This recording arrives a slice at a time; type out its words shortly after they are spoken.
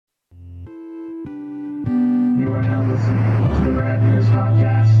now listening to the Rad News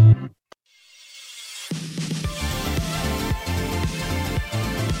Podcast.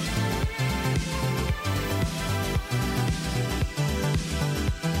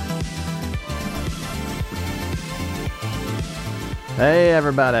 Hey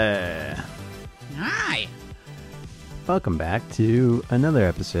everybody! Hi! Welcome back to another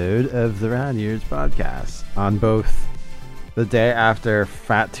episode of the Rad Years Podcast on both the day after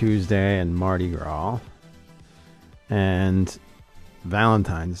Fat Tuesday and Mardi Gras and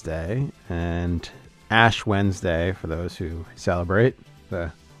Valentine's Day and Ash Wednesday for those who celebrate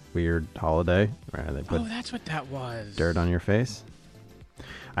the weird holiday where they put that's what that was. dirt on your face.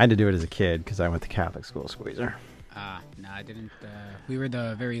 I had to do it as a kid because I went to Catholic school, Squeezer. No, I didn't. We were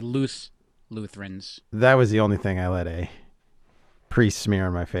the very loose Lutherans. That was the only thing I let a priest smear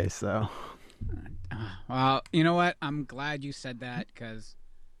on my face, though. Well, you know what? I'm glad you said that, because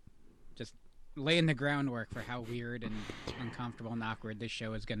just laying the groundwork for how weird and uncomfortable and awkward this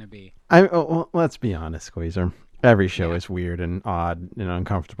show is going to be. Well, let's be honest, Squeezer. Every show is weird and odd and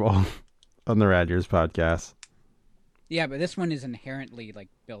uncomfortable on the Rad Years Podcast. Yeah, but this one is inherently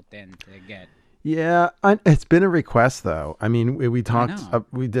built in to get. Yeah, it's been a request, though. I mean, we talked, know.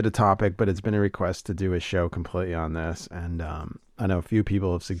 we did a topic, but it's been a request to do a show completely on this, and I know a few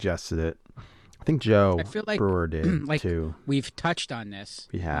people have suggested it. I think Joe I feel like, Brewer did, too. We've touched on this.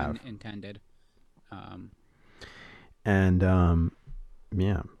 We have. Intended.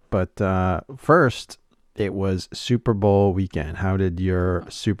 Yeah. But first, it was Super Bowl weekend. How did your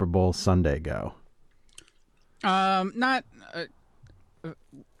Super Bowl Sunday go? Not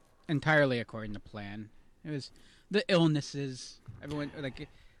entirely according to plan. It was the illnesses. Everyone,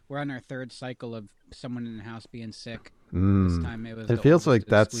 we're on our third cycle of someone in the house being sick. This time it was. It the feels oldest like of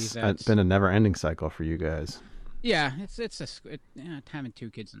the that's squeezettes. been a never-ending cycle for you guys. Yeah, it's having two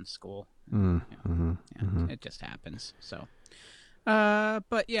kids in school. It just happens. So,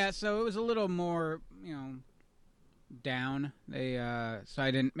 but yeah, so it was a little more, down. So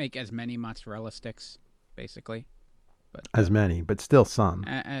I didn't make as many mozzarella sticks, basically. But As many, but still some.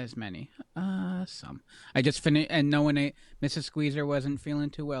 as many, some. I just finished, and no one ate. Mrs. Squeezer wasn't feeling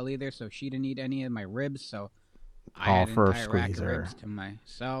too well either, so she didn't eat any of my ribs. So I All had an for entire rack of Squeezer. ribs to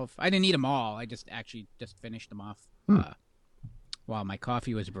myself. I didn't eat them all. I just finished them off while my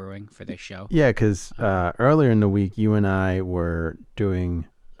coffee was brewing for this show. Yeah, because earlier in the week, you and I were doing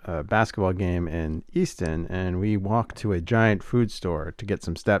a basketball game in Easton, and we walked to a giant food store to get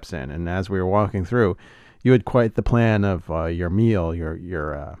some steps in. And as we were walking through, you had quite the plan of your meal,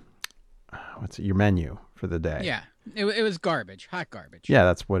 your menu for the day. Yeah, it was garbage, hot garbage. Yeah,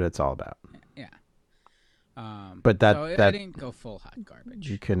 that's what it's all about. Yeah. But I didn't go full hot garbage.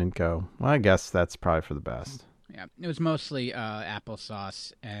 You couldn't go. Well, I guess that's probably for the best. Yeah, it was mostly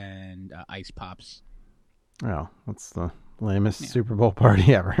applesauce and ice pops. Well, that's the lamest Super Bowl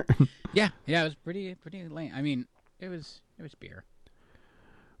party ever. Yeah, it was pretty lame. I mean, it was beer.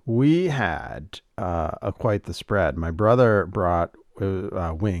 We had quite the spread. My brother brought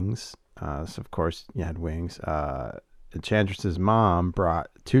wings. So, of course, you had wings. Chandra's mom brought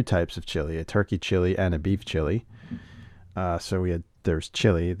two types of chili, a turkey chili and a beef chili. So there's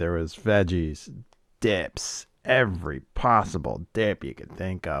chili, there was veggies, dips, every possible dip you could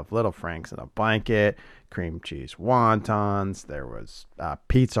think of. Little Frank's in a blanket, cream cheese wontons. There was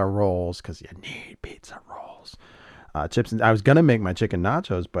pizza rolls, because you need pizza rolls. Chips. I was going to make my chicken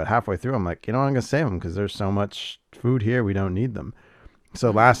nachos, but halfway through, I'm like, I'm going to save them because there's so much food here. We don't need them.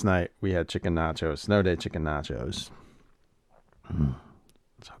 So last night we had chicken nachos, snow day chicken nachos.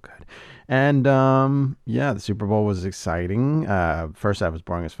 So good. And the Super Bowl was exciting. First I was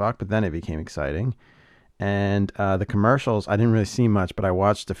boring as fuck, but then it became exciting. And the commercials, I didn't really see much, but I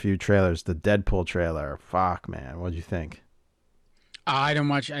watched a few trailers. The Deadpool trailer. Fuck, man. What'd you think? I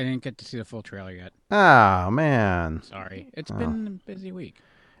didn't get to see the full trailer yet. Oh, man. Sorry. It's been a busy week.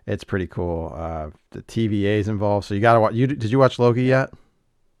 It's pretty cool. The TVA's involved, so you gotta watch. Did you watch Loki yet?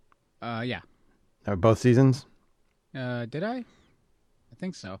 Yeah. Both seasons? Did I? I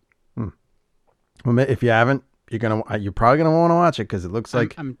think so. Well, if you haven't, you're probably gonna want to watch it because it looks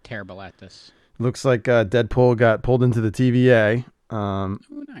like I'm terrible at this. Deadpool got pulled into the TVA. Oh,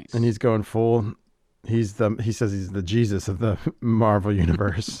 nice. And he's going full. He says he's the Jesus of the Marvel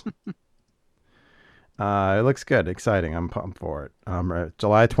universe. It looks good, exciting. I'm pumped for it.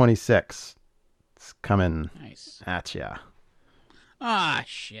 July 26th. It's coming Nice. at ya. Ah,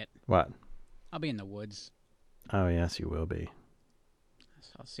 shit. What? I'll be in the woods. Oh, yes, you will be.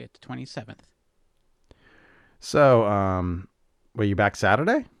 So I'll see you at the 27th. So, were you back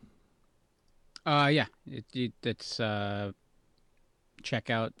Saturday? Yeah. It's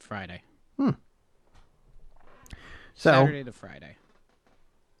checkout Friday. So, Saturday to Friday.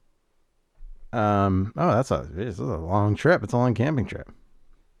 this is a long trip. It's a long camping trip.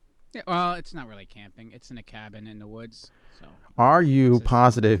 Yeah, well, it's not really camping. It's in a cabin in the woods. So Are you It's as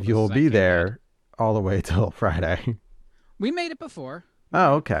positive close you'll as I be can there all the way till Friday? we made it before.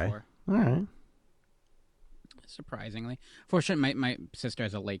 Oh, okay. Before, All right. surprisingly. Fortunately, my sister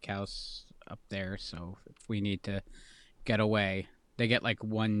has a lake house up there, so if we need to get away, they get like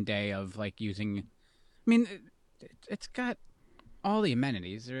 1 day of like using. I mean, it's got all the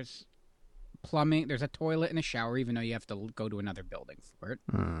amenities. There's plumbing. There's a toilet and a shower, even though you have to go to another building for it.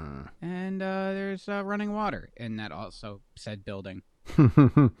 And there's running water in that also said building.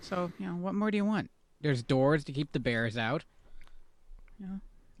 So what more do you want? There's doors to keep the bears out.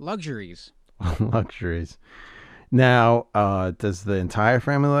 Luxuries. Luxuries. Now, does the entire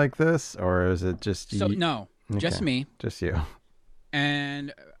family like this, or is it just So you? no, just Okay. me. Just you.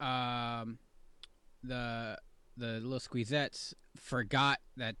 And the little squeezettes forgot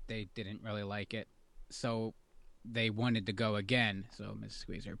that they didn't really like it, so they wanted to go again. So Miss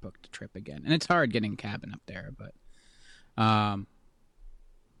Squeezer booked a trip again, and it's hard getting a cabin up there. But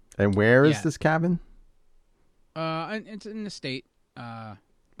And where is Yeah. this cabin? it's in the state.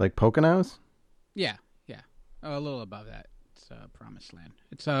 Like Poconos? Yeah, a little above that. It's Promised Land.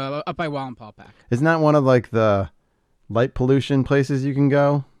 It's up by Wallenpaupack. Isn't that one of like the light pollution places you can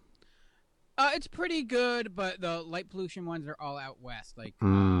go? It's pretty good, but the light pollution ones are all out west, like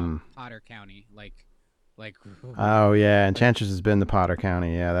Potter County, like. Oh yeah, Enchantress has been to Potter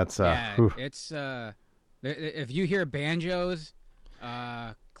County. Yeah, that's Yeah, whew. it's if you hear banjos,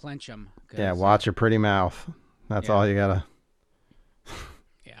 clench them. Yeah, watch your pretty mouth. That's Yeah. all you gotta.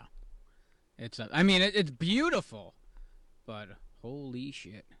 Yeah, it's I mean it's beautiful, but holy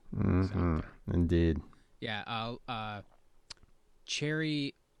shit. It's out there. Indeed. Yeah,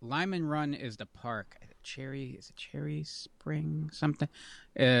 Cherry Lyman Run is the park. Cherry Spring something?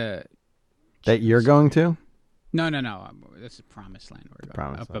 That you're going to? No. This is Promised Land. We're going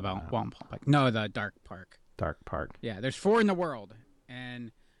Promised up Land, about Wallenpaupack. No, the Dark Park. Dark Park. Yeah, there's 4 in the world,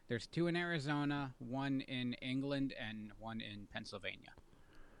 and there's 2 in Arizona, 1 in England, and 1 in Pennsylvania.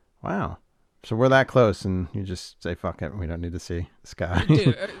 Wow. So we're that close, and you just say fuck it. We don't need to see the sky.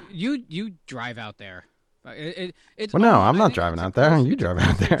 Dude, you drive out there. It's Well, no, almost- I'm I not think driving it's a out there. closer- You it's a drive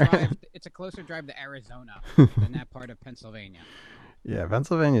out closer there. drive- it's a closer drive to Arizona than that part of Pennsylvania. Yeah,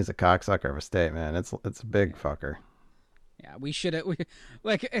 Pennsylvania's a cocksucker of a state, man. It's a big fucker. Yeah, we should have.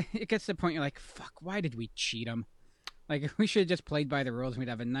 Like, it gets to the point you're like, fuck, why did we cheat them? Like, we should have just played by the rules and we'd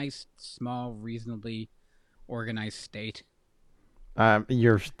have a nice, small, reasonably organized state.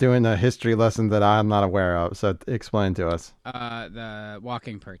 You're doing a history lesson that I'm not aware of, so explain to us. The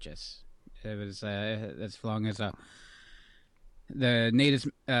walking purchase. It was as long as the natives.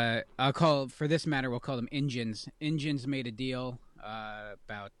 For this matter, we'll call them Injuns. Injuns made a deal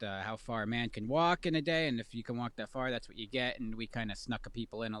about how far a man can walk in a day, and if you can walk that far, that's what you get. And we kind of snuck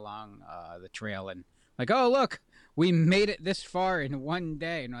people in along the trail, and like, oh look, we made it this far in 1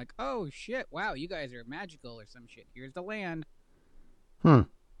 day, and we're like, oh shit, wow, you guys are magical or some shit. Here's the land. Was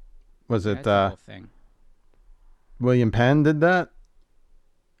That's it the whole thing. William Penn did that?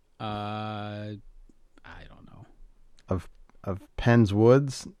 I don't know. Of Penn's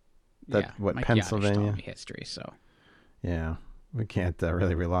Woods? Yeah, what, Mike Yadish Pennsylvania? taught me history, so. Yeah, we can't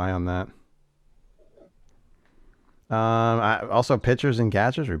really rely on that. Also, pitchers and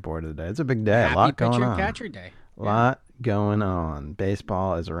catchers reported today. It's a big day. Happy a lot pitcher going and on. catcher day. A lot going on.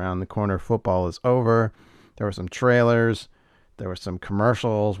 Baseball is around the corner. Football is over. There were some trailers. There were some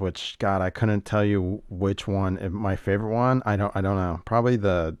commercials, which, God, I couldn't tell you which one. My favorite one, I don't know. Probably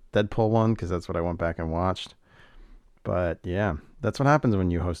the Deadpool one, because that's what I went back and watched. But yeah, that's what happens when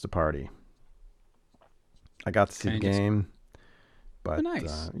you host a party. I got to see the Kinda just- game, but Oh,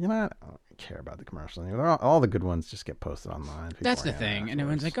 nice. I don't care about the commercials anymore. All the good ones just get posted online. That's the beforehand thing. And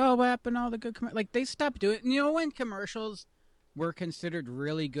everyone's like, afterwards. oh, what happened to all the good like, they stopped doing it. You know when commercials were considered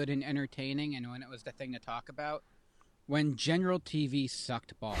really good and entertaining and when it was the thing to talk about? When general TV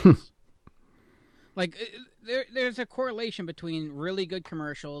sucked balls. Like, there's a correlation between really good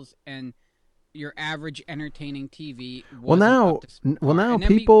commercials and your average entertaining TV. Well, wasn't now, up to par. now And then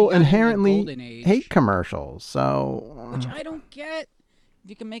we people got into the inherently golden age, hate commercials. So, which I don't get. If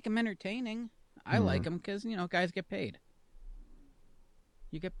you can make them entertaining, I like them because guys get paid.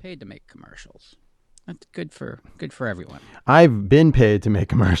 You get paid to make commercials. That's good for everyone. I've been paid to make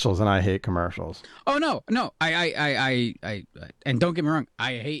commercials, and I hate commercials. Oh no, I and don't get me wrong,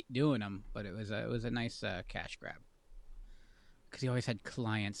 I hate doing them, but it was a nice cash grab because you always had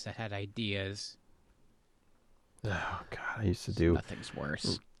clients that had ideas. Oh God, I used to do Nothing's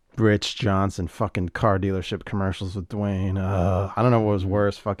worse. Rich Johnson fucking car dealership commercials with Dwayne. I don't know what was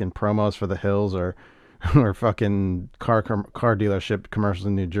worse, fucking promos for the Hills or or fucking car dealership commercials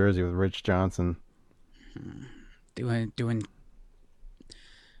in New Jersey with Rich Johnson. Doing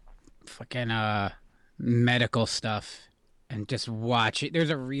fucking medical stuff and just watch it. There's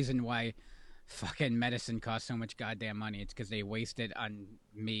a reason why fucking medicine costs so much goddamn money. It's because they waste it on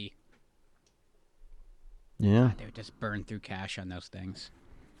me. Yeah. They would just burn through cash on those things.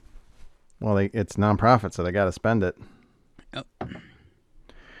 Well, it's nonprofit, so they got to spend it. Oh.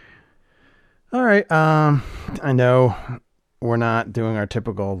 All right. I know we're not doing our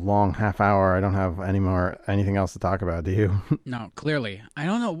typical long half hour. I don't have anything else to talk about. Do you? No, clearly. I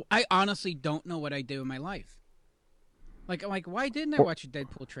don't know. I honestly don't know what I do in my life. Like, why didn't I watch a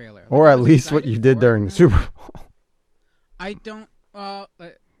Deadpool trailer? Or at least what you did during the Super Bowl. I don't. No,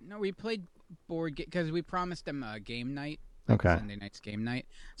 we played board game because we promised them a game night. Okay. Sunday night's game night.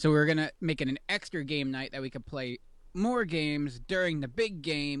 So we were gonna make it an extra game night that we could play more games during the big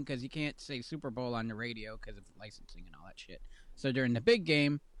game because you can't say Super Bowl on the radio because of licensing and all that shit. So during the big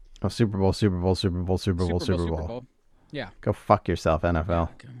game. Oh, Super Bowl, Super Bowl, Super Bowl, Super Bowl, Super Bowl. Yeah. Go fuck yourself, NFL.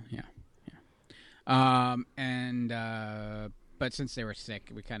 Yeah. But since they were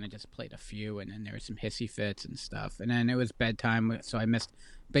sick, we kind of just played a few, and then there were some hissy fits and stuff, and then it was bedtime, so I missed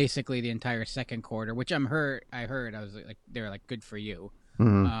basically the entire second quarter, which I heard. I was like, they were like, good for you.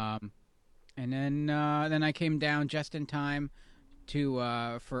 Mm-hmm. And then I came down just in time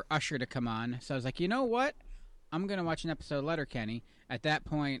to for Usher to come on. So I was like, you know what? I'm gonna watch an episode of Letterkenny. At that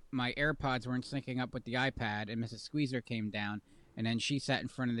point, my AirPods weren't syncing up with the iPad, and Mrs. Squeezer came down. And then she sat in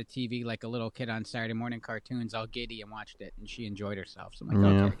front of the TV like a little kid on Saturday morning cartoons, all giddy, and watched it. And she enjoyed herself. So I'm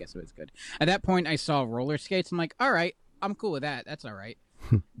like, okay, I guess it was good. At that point, I saw roller skates. I'm like, all right, I'm cool with that. That's all right.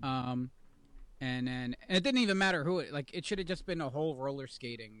 And then it didn't even matter who it. Like, it should have just been a whole roller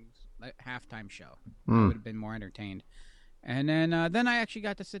skating halftime show. I would have been more entertained. And then I actually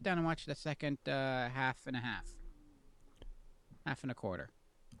got to sit down and watch the second half and a quarter.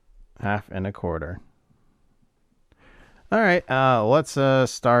 Half and a quarter. All right, let's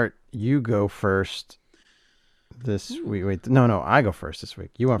start. You go first this week. Wait, no, I go first this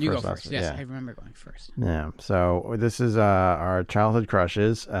week. You went first last week. Yes, yeah. I remember going first. Yeah, so this is our childhood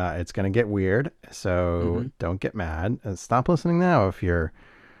crushes. It's going to get weird, so don't get mad. Stop listening now if you're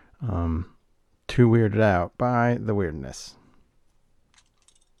too weirded out by the weirdness.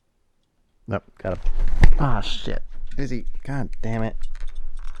 Nope, got to... Ah, shit. Izzy, god damn it.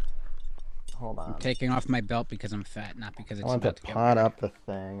 Hold on. I'm taking off my belt because I'm fat, not because it's I want about to to get pot weird. up the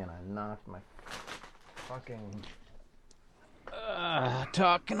thing, and I knocked my fucking...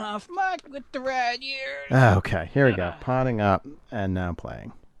 Talking off mic with the rat ears. Okay, here we go. Potting up, and now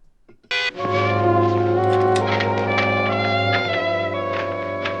playing.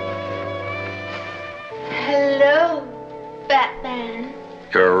 Hello, Batman.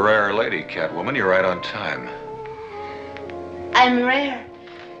 You're a rare lady, Catwoman. You're right on time. I'm rare.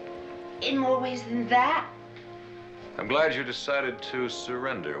 In more ways than that. I'm glad you decided to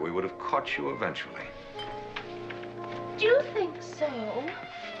surrender. We would have caught you eventually. Do you think so?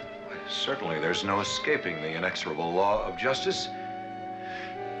 Certainly, there's no escaping the inexorable law of justice.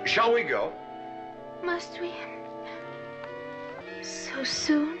 Shall we go? Must we? So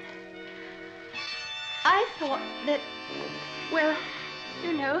soon? I thought that, well,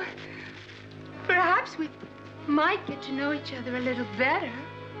 you know, perhaps we might get to know each other a little better.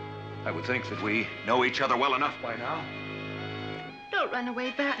 I would think that we know each other well enough by now. Don't run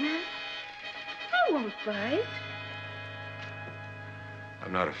away, Batman. I won't bite.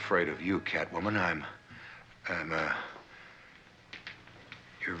 I'm not afraid of you, Catwoman.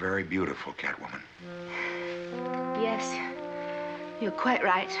 You're very beautiful, Catwoman. Yes, you're quite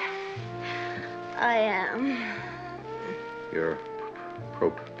right. I am. Your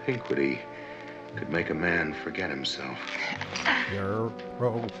propinquity could make a man forget himself. Your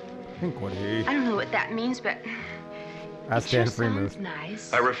propinquity. I don't know what that means, but That's it sure Dan Freeman. sounds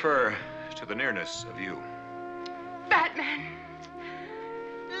nice. I refer to the nearness of you. Batman,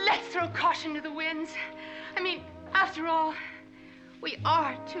 let's throw caution to the winds. I mean, after all, we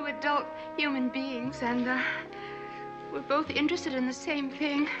are two adult human beings, and we're both interested in the same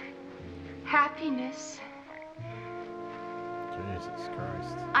thing. Happiness. Jesus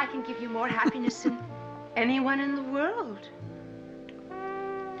Christ. I can give you more happiness than anyone in the world.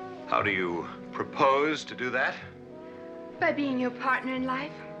 How do you propose to do that? By being your partner in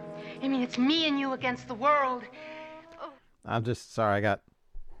life. I mean, it's me and you against the world. I'm just sorry, I got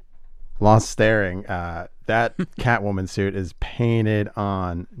lost staring. That Catwoman suit is painted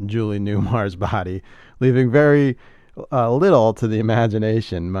on Julie Newmar's body, leaving very little to the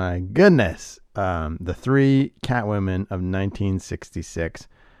imagination. My goodness. The three Catwomen of 1966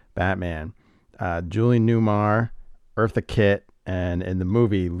 Batman. Julie Newmar, Eartha Kitt, and in the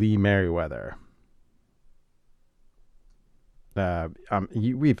movie, Lee Merriweather.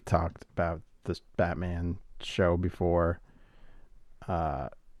 We've talked about this Batman show before.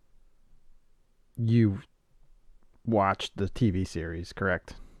 You watched the TV series,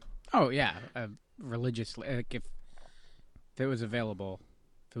 correct? Oh yeah, religiously. Like if it was available,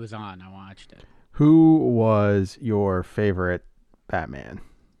 if it was on, I watched it. Who was your favorite Batman?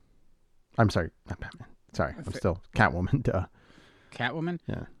 I'm sorry, not Batman. Sorry, I'm still Catwoman. Duh. Catwoman.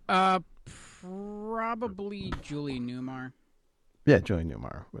 Yeah. Probably Julie Newmar. Yeah, Julie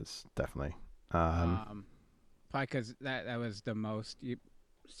Newmar was definitely. Probably because that was the most you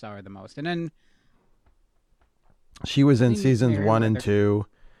saw her the most, and then She was in Lee seasons 1 and Merriweather. 2.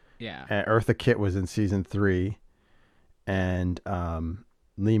 yeah, And Eartha Kitt was in season 3, and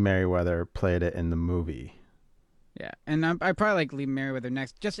Lee Merriweather played it in the movie. yeah, and I probably like Lee Merriweather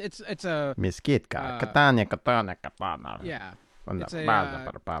next. Just it's a Miss Kitka, Katana, Katana. yeah. From the It's a,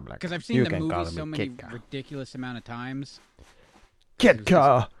 Barbara Republic. Because I've seen You the can call movie me so many Kitka. ridiculous amount of times.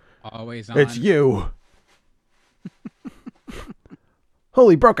 Kitka, Always on. it's you.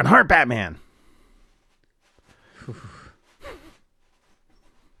 Holy broken heart, Batman.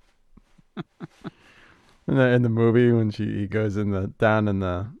 In the movie when he goes down in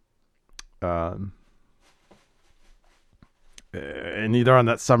the and they're on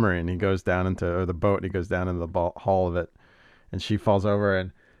that submarine, he goes down into or the boat and he goes down into the hull of it, and she falls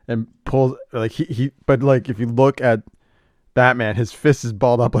over and pulls like he but like if you look at Batman, his fist is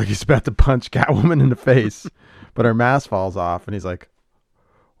balled up like he's about to punch Catwoman in the face, but her mask falls off and he's like,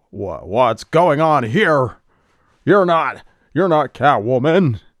 what's going on here? You're not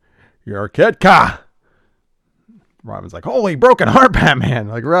Catwoman, you're Kitka. Robin's like, holy broken heart, Batman.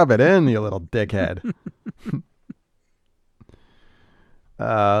 Like, rub it in, you little dickhead. You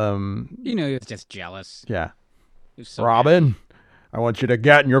know, he was just jealous. Yeah. He was so Robin, I want you to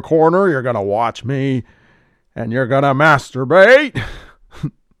get in your corner. You're going to watch me and you're going to masturbate.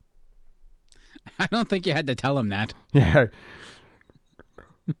 happy. I don't think you had to tell him that. Yeah.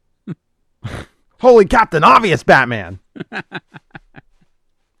 Holy Captain Obvious, Batman.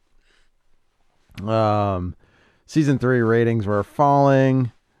 Season 3 ratings were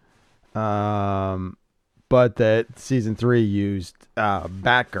falling. But that season 3 used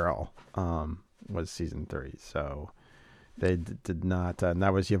Batgirl was season 3. So they did not. And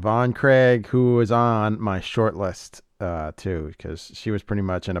that was Yvonne Craig, who was on my short list too, because she was pretty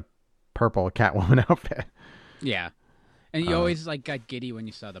much in a purple Catwoman outfit. Yeah, and you always like got giddy when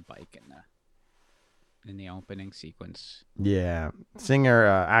you saw the bike in the opening sequence. Yeah. Singer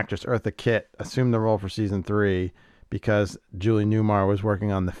actress Eartha Kitt assumed the role for season 3 because Julie Newmar was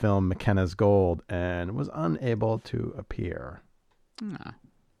working on the film McKenna's Gold and was unable to appear. Ah.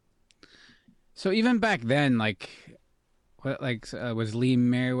 So even back then, was Lee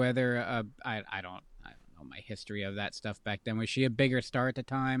Merriweather? I don't know my history of that stuff back then. Was she a bigger star at the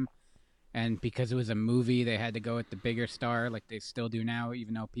time? And because it was a movie, they had to go with the bigger star, like they still do now,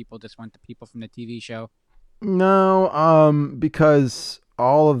 even though people just want the people from the TV show. No, because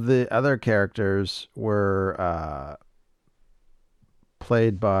all of the other characters were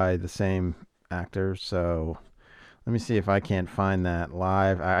played by the same actors. So let me see if I can't find that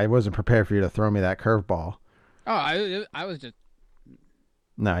live. I wasn't prepared for you to throw me that curveball. Oh, I was just.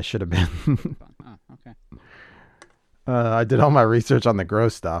 No, I should have been. Oh, okay. I did all my research on the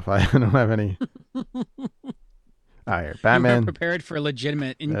gross stuff. I don't have any. All right, Batman. You were prepared for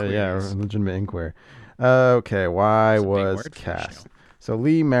legitimate inquiries. Yeah, legitimate inquiry. Okay, why That's a big was word for a cast? show. So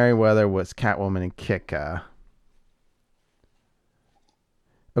Lee Merriweather was Catwoman and Kitka.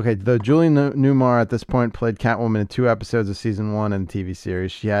 Okay, though Julie Newmar at this point played Catwoman in 2 episodes of season 1 in the TV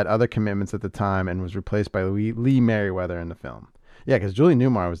series, she had other commitments at the time and was replaced by Lee Merriweather in the film. Yeah, because Julie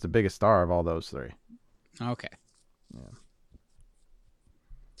Newmar was the biggest star of all those 3. Okay. Yeah.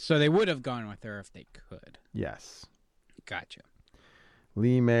 So they would have gone with her if they could. Yes. Gotcha.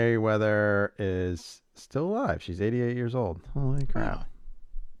 Lee Merriweather is still alive. She's 88 years old. Holy crap. Wow.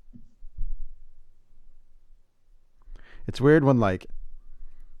 It's weird when, like,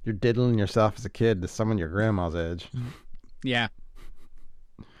 you're diddling yourself as a kid to someone your grandma's age. Yeah.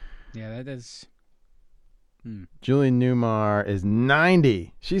 Yeah, that is. Julie Newmar is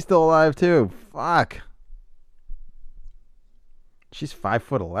 90. She's still alive, too. Fuck. She's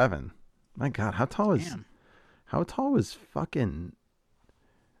 5'11". My God, how tall is... Damn. How tall was fucking...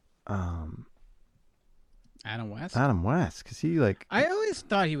 Adam West? Adam West? Because he, like... I always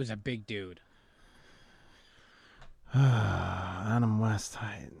thought he was a big dude. Adam West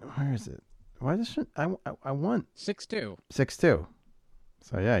height. Where is it? Why does I want 6'2". 6'2".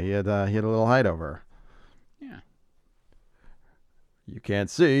 So yeah, he had a little height over her. Yeah. You can't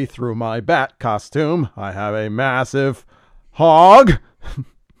see through my bat costume. I have a massive hog.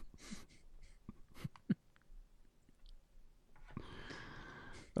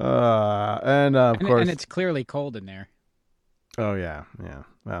 Of course. And it's clearly cold in there. Oh yeah.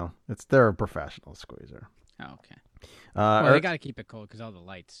 Well, they're a professional squeezer. Oh, okay. Well, Earth, they got to keep it cold because all the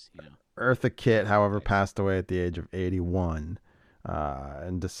lights, Eartha Kitt, however, passed away at the age of 81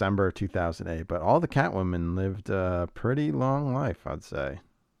 in December 2008. But all the Catwomen lived a pretty long life, I'd say.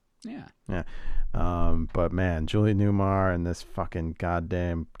 Yeah. Yeah. But man, Julie Newmar in this fucking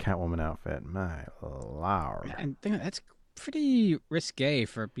goddamn Catwoman outfit, my lord. And that's pretty risque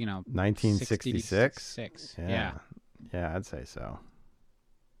for 1966. 66. Yeah, I'd say so.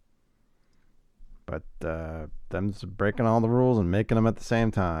 But them's breaking all the rules and making them at the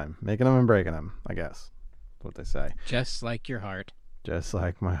same time, making them and breaking them. I guess that's what they say. Just like your heart. Just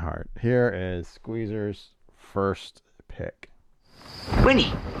like my heart. Here is Squeezer's first pick.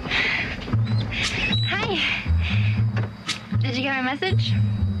 Winnie. Hi. Did you get my message?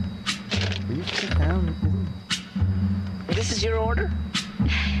 Will you sit down? This is your order?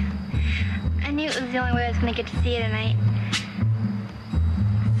 I knew it was the only way I was going to get to see you tonight.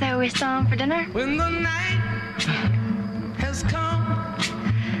 So we're still on for dinner? When the night has come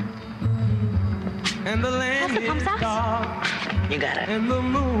and the land That's the pump is sauce? dark You got it. and the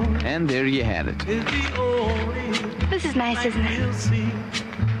moon And there you had it. is the only This is nice, isn't light we'll it? see.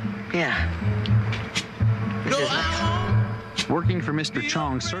 Yeah. This Though is nice. I Working for Mr.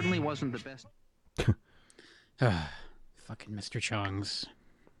 Chong certainly wasn't the best. Fucking Mr. Chong's.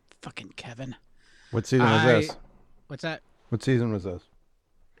 Fucking Kevin. What season was this? What's that? What season was this?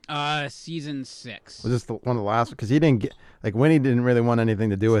 Season 6. Was this one of the last? Because he didn't get Winnie didn't really want anything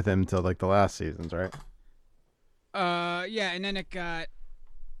to do with him until like the last seasons, right? Yeah, and then it got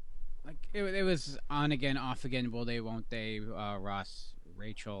it was on again, off again. Will they? Won't they? Ross,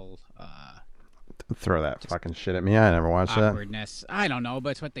 Rachel. Throw that fucking shit at me. I never watched that. Awkwardness. I don't know, but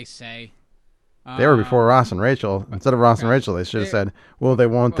it's what they say. They were before Ross and Rachel. Instead of Ross and right. Rachel, they should have They- said, "Will they?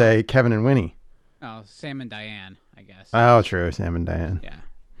 Won't they?" Kevin and Winnie. Oh, Sam and Diane, I guess. Oh, true. Sam and Diane. Yeah,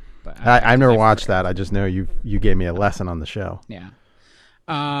 but I've never I've watched heard- that. I just know you gave me a lesson on the show. Yeah.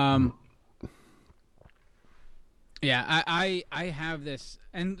 Yeah, I have this,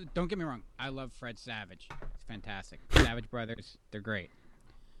 and don't get me wrong, I love Fred Savage. It's fantastic. Savage Brothers, they're great.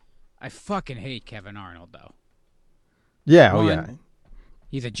 I fucking hate Kevin Arnold though. Yeah. One, Oh yeah.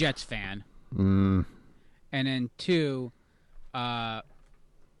 He's a Jets fan, Mm, and then 2,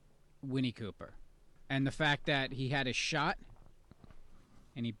 Winnie Cooper, and the fact that he had a shot,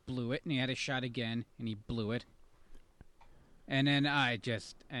 and he blew it, and he had a shot again, and he blew it, and then I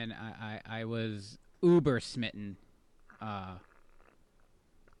was uber smitten,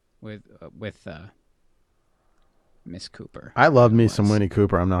 with Miss Cooper. I loved me some Winnie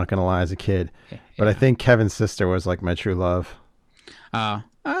Cooper. I'm not gonna lie, as a kid, but I think Kevin's sister was like my true love. I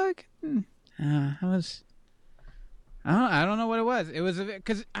don't know what it was. It was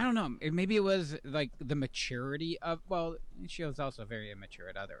because I don't know. Maybe it was like the maturity of. Well, she was also very immature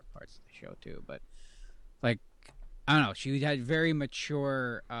at other parts of the show too. But like, I don't know. She had very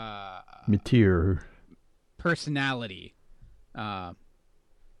mature Mature. personality,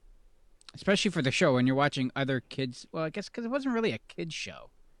 especially for the show when you're watching other kids. Well, I guess because it wasn't really a kids show.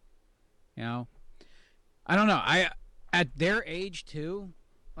 You know, I don't know. At their age too.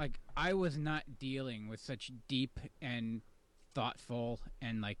 Like, I was not dealing with such deep and thoughtful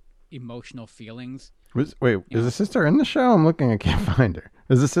and, like, emotional feelings. Is Yeah. the sister in the show? I'm looking. I can't find her.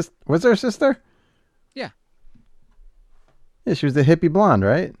 Was there a sister? Yeah. Yeah, she was the hippie blonde,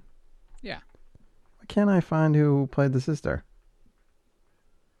 right? Yeah. Why can't I find who played the sister?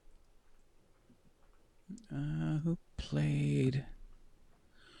 Who played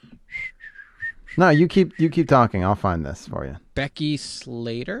No, you keep talking. I'll find this for you. Becky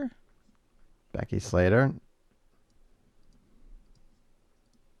Slater? Becky Slater.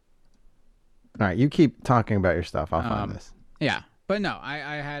 All right, you keep talking about your stuff. I'll find this. Yeah. But no,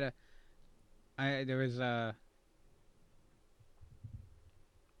 there was sorry,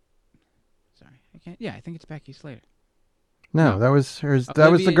 I can't. Yeah, I think it's Becky Slater. No, no. that was hers.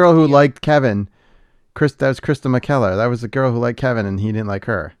 That was the Olivia girl who Dean. liked Kevin. That was Krista McKellar. That was the girl who liked Kevin, and he didn't like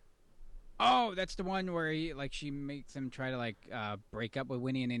her. Oh, that's the one where she makes him try to break up with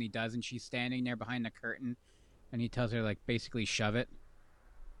Winnie, and then he does, and she's standing there behind the curtain, and he tells her basically shove it.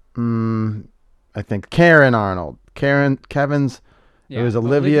 I think Karen Arnold. Kevin's. Yeah, It was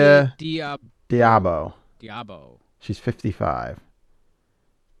Olivia Diabo. Diabo. Diabo. She's 55.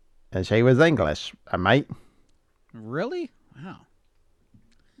 And she was English, mate. Really? Wow.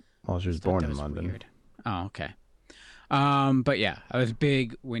 Well, she was Thought born that in was London. weird. Oh, okay. But yeah, I was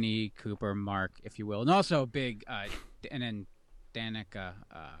big Winnie Cooper Mark, if you will, and also big, and then Danica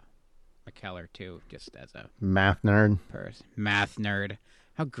McKellar too, just as a Math nerd. math nerd.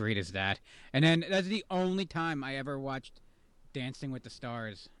 How great is that? And then that's the only time I ever watched Dancing with the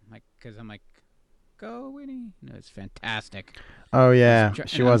Stars, like, because I'm like, go Winnie. No, it's fantastic. Oh, yeah. And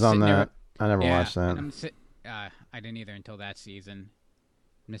She I'm was on sitting there- that. I never watched that. I didn't either until that season.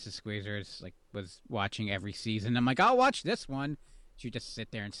 Mrs. Squeezers was watching every season. I'm like, I'll watch this one. She'd just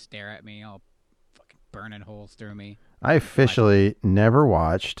sit there and stare at me, all fucking burning holes through me. I officially never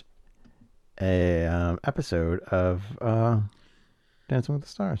watched a episode of Dancing with the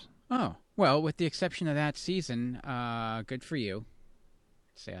Stars. Oh, well, with the exception of that season, good for you.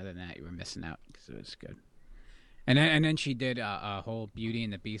 I'd say other than that, you were missing out because it was good. And then she did a whole Beauty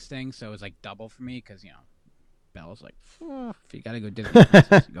and the Beast thing, so it was like double for me because, Belle's like, if you gotta go Disney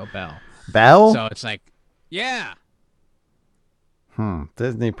princess, you go Belle. Belle? So it's like, yeah.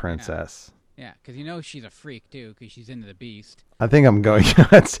 Disney princess. Yeah, because she's a freak too, because she's into the Beast. I think I'm going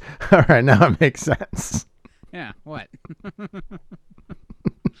nuts. All right, now it makes sense. Yeah, what?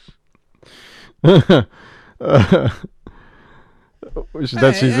 That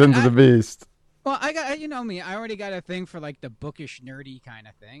she's into the Beast. Well, I got, me, I already got a thing for like the bookish, nerdy kind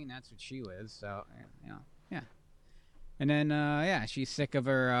of thing, and that's what she was. So, yeah. And then, she's sick of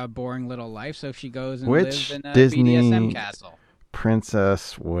her boring little life, so she goes and lives Which in a Disney BDSM castle.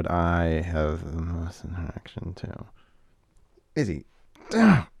 princess would I have the most interaction to? Izzy,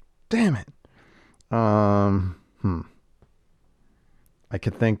 damn it. I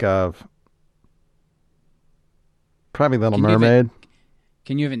could think of probably Little Mermaid.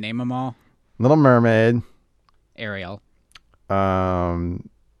 Can you even name them all? Little Mermaid. Ariel. Aladdin.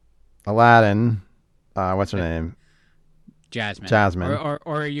 What's her name? Jasmine.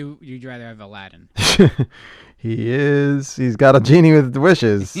 Or you'd rather have Aladdin. He's got a genie with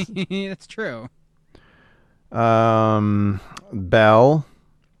wishes. That's true. Belle.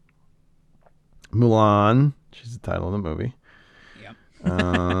 Mulan. She's the title of the movie. Yep.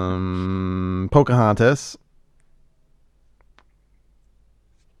 Pocahontas.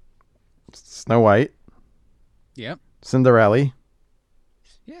 Snow White. Yep. Cinderella.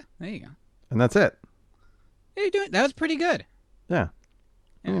 Yeah, there you go. And that's it. Yeah, that was pretty good. Yeah.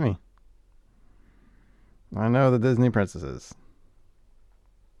 What do you mean? I know the Disney princesses.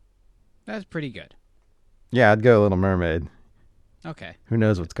 That was pretty good. Yeah, I'd go Little Mermaid. Okay. Who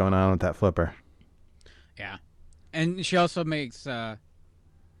knows what's going on with that flipper? Yeah. And she also makes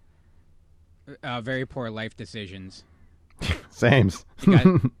very poor life decisions. Sames.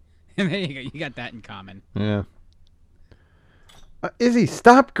 And there you go. You got that in common. Yeah. Izzy,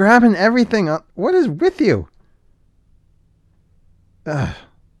 stop grabbing everything. What is with you?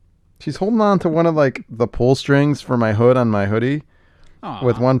 She's holding on to one of the pull strings for my hood on my hoodie. Aww.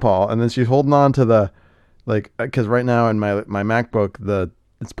 With one paw, and then she's holding on to the because right now in my MacBook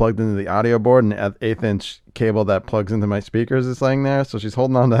it's plugged into the audio board, and the 1/8 inch cable that plugs into my speakers is laying there. So she's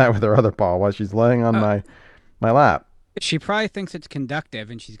holding on to that with her other paw while she's laying on my lap. She probably thinks it's conductive,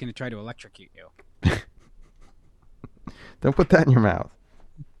 and she's going to try to electrocute you. Don't put that in your mouth.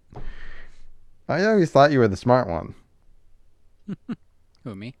 I always thought you were the smart one.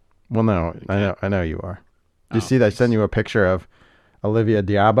 Who, me? Well, no, I know you are. Did you see that I thanks. sent you a picture of Olivia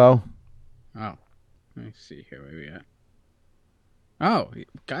Diabo? Oh, let me see here. Where we at? Oh,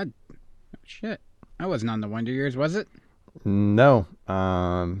 God, oh, shit! I wasn't on the Wonder Years, was it? No,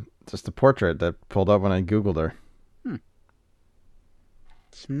 just a portrait that pulled up when I Googled her.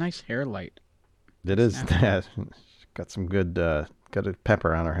 Some nice hair light. It is. Yeah, got some good, got a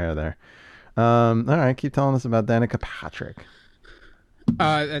pepper on her hair there. All right, keep telling us about Danica Patrick.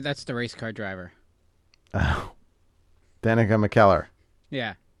 That's the race car driver. Oh, Danica McKellar.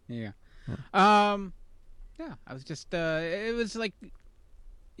 Yeah. Yeah, I was just it was like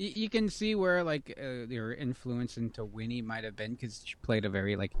you can see where your influence into Winnie might have been, because she played a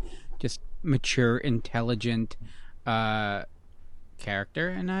very just mature, intelligent character,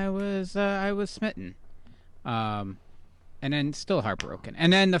 and I was smitten. And then still heartbroken.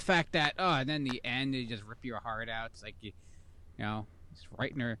 And then the fact that and then the end, they just rip your heart out. It's like just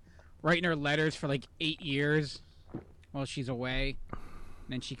writing her letters for 8 years while she's away. And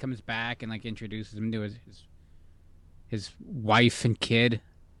then she comes back and introduces him to his wife and kid.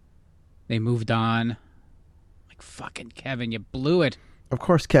 They moved on. Fucking Kevin, you blew it. Of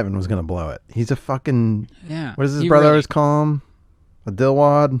course, Kevin was gonna blow it. He's a fucking Yeah. What does his brother always call him? A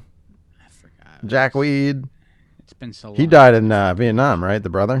dillwad? I forgot. Jackweed? It's been so long. He died in Vietnam, right? The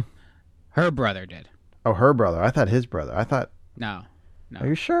brother? Her brother did. Oh, her brother. I thought his brother. I thought... No. Are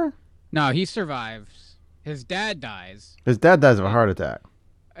you sure? No, he survives. His dad dies. His dad dies of a heart attack.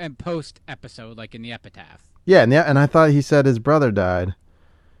 And post-episode, like in the epitaph. Yeah, and I thought he said his brother died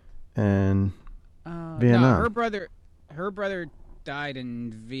in Vietnam. No, her brother died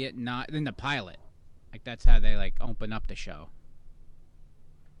in Vietnam, in the pilot. Like, that's how they, like, open up the show.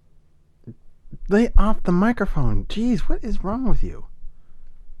 Lay off the microphone. Jeez, what is wrong with you?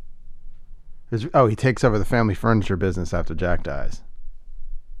 He takes over the family furniture business after Jack dies.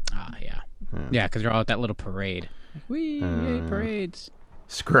 Ah, yeah. Yeah, because they're all at that little parade. Like, wee, yay, parades.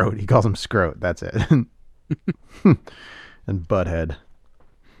 Scrote. He calls him Scrote. That's it. And Butthead.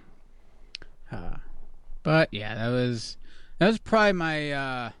 But, yeah, that was probably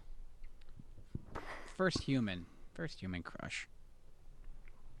my first human crush.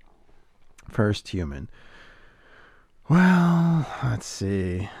 First human. Well, let's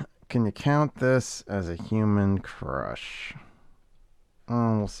see. Can you count this as a human crush?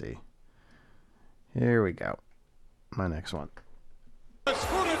 Oh, we'll see. Here we go. My next one.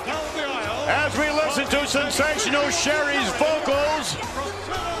 As we listen to Sensational Sherry's vocals.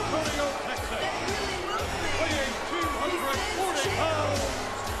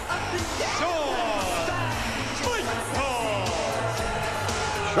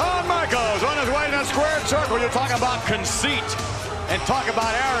 Shawn Michaels on his way to the squared circle. You talk about conceit and talk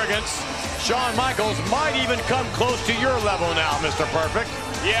about arrogance. Shawn Michaels might even come close to your level now, Mr. Perfect.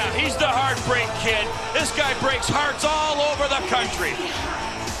 Yeah, he's the heartbreak kid. This guy breaks hearts all over the country.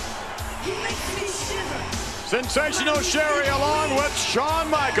 Sensational Sherry along with Shawn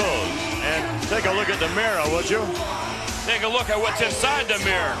Michaels. And take a look at the mirror, would you? Take a look at what's inside the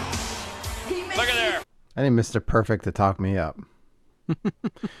mirror. Look at there. I need Mr. Perfect to talk me up.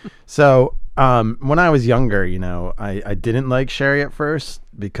 So, when I was younger, I didn't like Sherry at first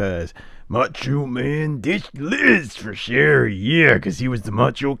because Macho Man ditched Liz for Sherry. Yeah, because he was the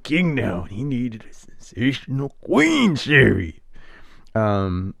Macho King now. And he needed a sensational Queen Sherry.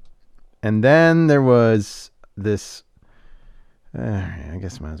 And then there was this, I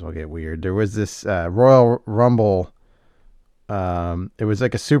guess might as well get weird. There was this Royal Rumble. It was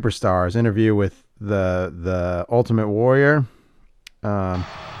like a Superstars interview with the Ultimate Warrior.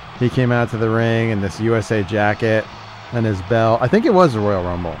 He came out to the ring in this USA jacket and his belt. I think it was the Royal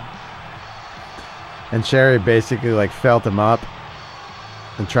Rumble. And Sherry basically like felt him up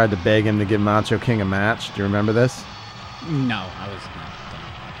and tried to beg him to give Macho King a match. Do you remember this? No, I was not.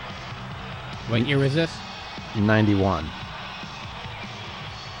 What year was this? 91.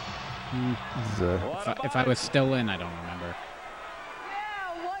 If I was still in, I don't remember.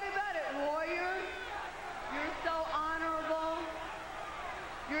 Yeah, what about it, Warrior? You're so honorable.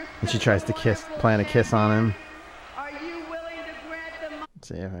 And she tries to plant a kiss on him. Are you willing to grant them? Let's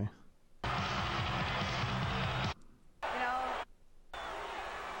see if I...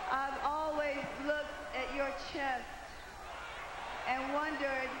 I've always looked at your chest and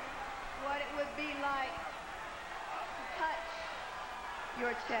wondered what it would be like to touch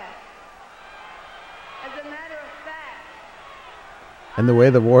your chest. As a matter of fact, And the way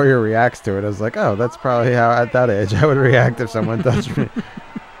the Warrior reacts to it, I was like, oh, that's probably how at that age I would react if someone touched me.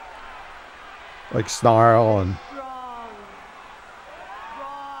 Like snarl and... strong,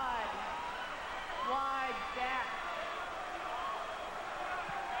 broad, wide back.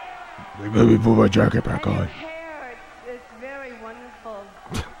 Let me put my jacket back And on. your hair, it's very wonderful.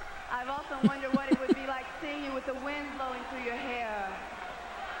 I've often wondered what it would be like seeing you with the wind blowing through your hair.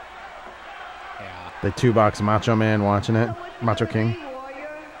 The two-box Macho Man watching it. Macho King.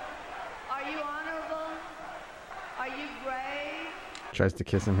 Warrior, are you honorable? Are you brave? Tries to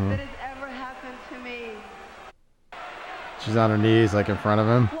kiss him That here. has ever happened to me. She's on her knees like in front of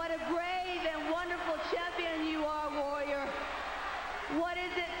him. What a brave and wonderful champion you are, Warrior. What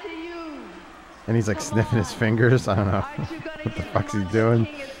is it to you? And he's like sniffing his fingers. I don't know what the fuck's he doing.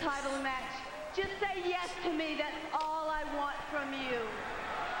 King is title match. Just say yes to me. That's all I want from you.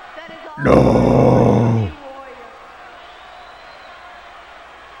 That is all. No.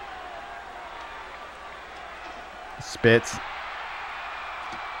 Spits.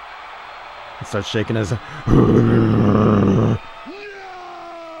 And starts shaking his...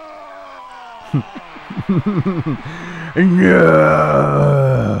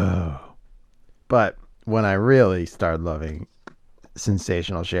 No. But when I really started loving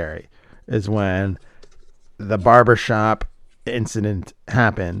Sensational Sherry is when the barbershop incident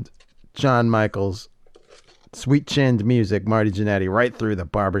happened. Shawn Michaels, sweet-chinned music, Marty Jannetty right through the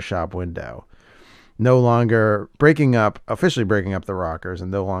barbershop window. No longer officially breaking up the Rockers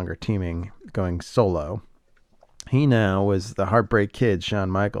and no longer teaming, going solo. He now was the Heartbreak Kid, Shawn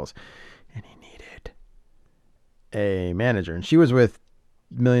Michaels, and he needed a manager. And she was with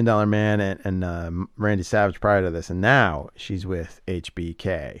 $1 Million Man and Randy Savage prior to this, and now she's with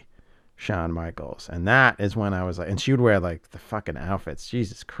HBK, Shawn Michaels. And that is when I was like, and she would wear like the fucking outfits.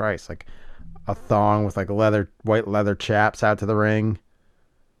 Jesus Christ, like a thong with like white leather chaps out to the ring.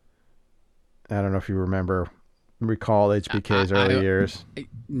 I don't know if you recall HBK's early years.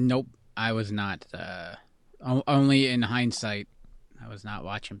 Nope, I was not. Only in hindsight, I was not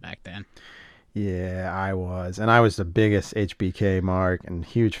watching back then. Yeah, I was. And I was the biggest HBK mark and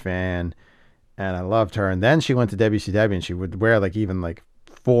huge fan. And I loved her. And then she went to WCW and she would wear like even like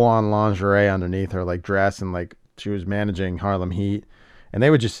full on lingerie underneath her like dress, and like she was managing Harlem Heat. And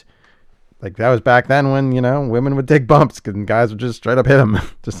they would just like, that was back then when, you know, women would take bumps and guys would just straight up hit them.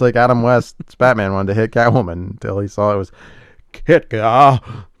 Just like Adam West's Batman wanted to hit Catwoman until he saw it was hit girl.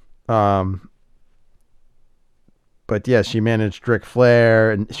 But yeah, she managed Ric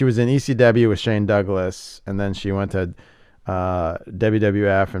Flair, and she was in ECW with Shane Douglas, and then she went to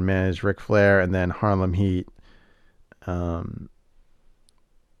WWF and managed Ric Flair, and then Harlem Heat. Kind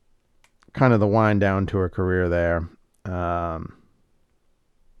of the wind down to her career there.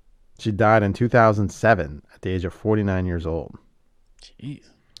 She died in 2007 at the age of 49 years old. Jeez.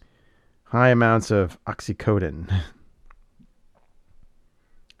 High amounts of oxycodone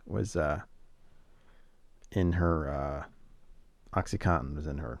was in her OxyContin was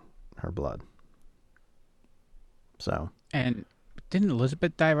in her blood. So. And didn't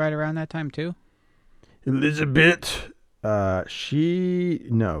Elizabeth die right around that time too? Elizabeth, she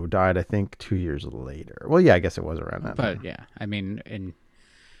died I think 2 years later. Well, yeah, I guess it was around that time. But yeah, I mean,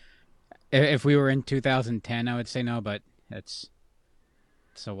 if we were in 2010, I would say no, but it's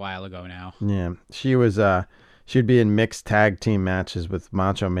a while ago now. Yeah, she was. She'd be in mixed tag team matches with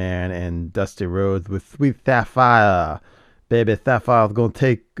Macho Man and Dusty Rhodes with Sweet Sapphire. Baby, Sapphire's gonna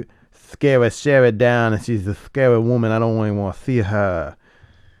take Scary Sherry down, and she's a scary woman. I don't even want to see her.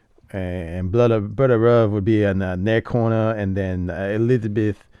 And Brother Love would be in their corner, and then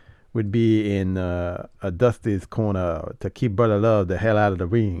Elizabeth would be in Dusty's corner to keep Brother Love the hell out of the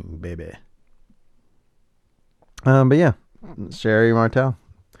ring, baby. But yeah, Sherry Martel.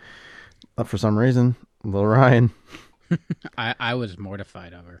 For some reason, Lil Ryan. I was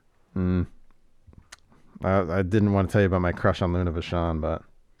mortified of her. I didn't want to tell you about my crush on Luna Vachon, but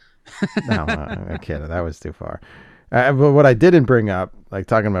no, I can't. That was too far. But what I didn't bring up, like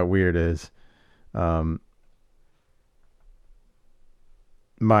talking about weird, is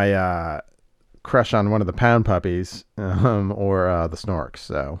my crush on one of the Pound Puppies or the Snorks.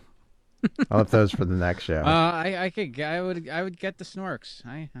 So I'll have those for the next show. I would get the Snorks.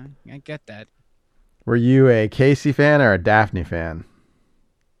 I get that. Were you a Casey fan or a Daphne fan?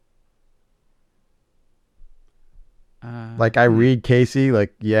 Like I read Casey,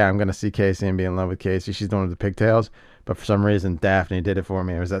 like yeah, I'm gonna see Casey and be in love with Casey. She's the one with the pigtails, but for some reason Daphne did it for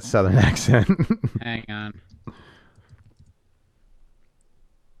me. It was that Southern accent. Hang on.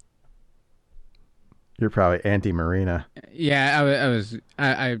 You're probably anti-Marina. Yeah,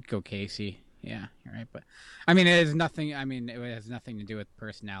 I would go Casey. Yeah, you're right. But I mean, it has nothing. I mean, it has nothing to do with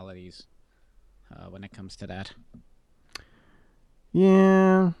personalities when it comes to that.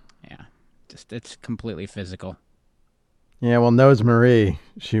 Yeah. Yeah, just it's completely physical. Yeah, well, Nose Marie,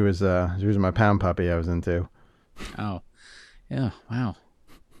 she was my Pound Puppy I was into. Oh, yeah, wow.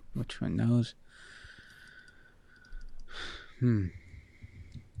 Which one knows?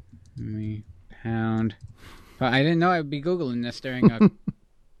 Me Pound. But I didn't know I'd be Googling this during a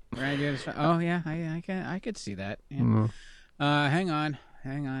radio. Oh yeah, I could see that. Yeah. Hang on.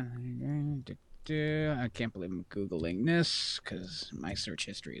 I can't believe I'm Googling this because my search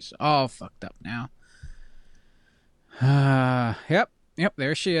history is all fucked up now. Yep,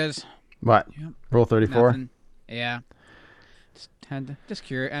 there she is. What? Yep. Rule 34? Nothing. Yeah. Out of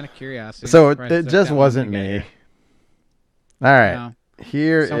curiosity. So it just wasn't me. All right. No.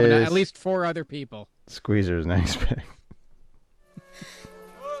 Here is at least 4 other people. Squeezer's next pick.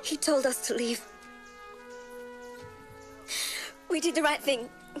 He told us to leave. We did the right thing.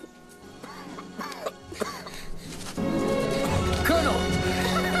 Colonel!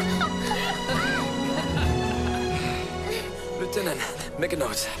 Lieutenant, make a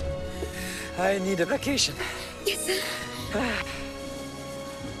note. I need a vacation. Yes, sir.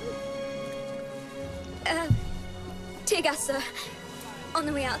 Tear gas, sir. On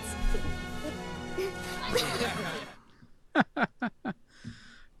the way out.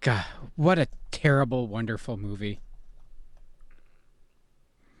 God, what a terrible, wonderful movie.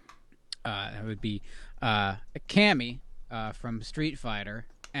 That would be Cammy from Street Fighter,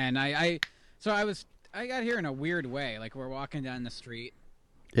 and I was I got here in a weird way. Like we're walking down the street.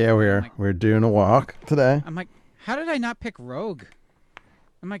 Yeah, we're doing a walk today. I'm like, how did I not pick Rogue?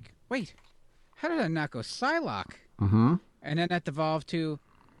 I'm like, wait, how did I not go Psylocke? Mm-hmm. And then that devolved to,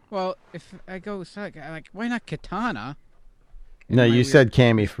 well, if I go Psylocke, I'm like, why not Katana? No, you said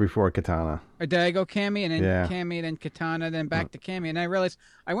Cammy before Katana. Or did I go Cammy and then Yeah. Cammy, then Katana, then back to Cammy? And I realized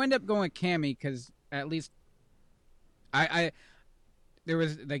I wound up going Cammy because at least I there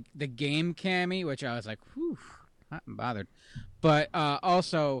was like the game Cammy, which I was like, whew, not bothered. But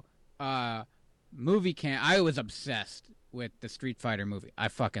also movie Cam. I was obsessed with the Street Fighter movie. I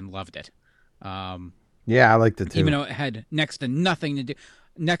fucking loved it. Yeah, I liked it too. Even though it had next to nothing to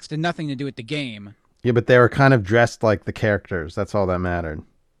do with the game. Yeah, but they were kind of dressed like the characters. That's all that mattered.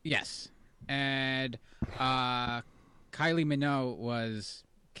 Yes. And Kylie Minogue was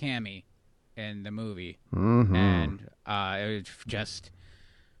Cammy in the movie. Mm-hmm. And it was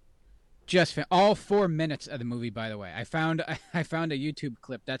just all 4 minutes of the movie, by the way. I found a YouTube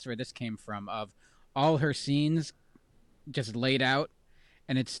clip, that's where this came from, of all her scenes just laid out,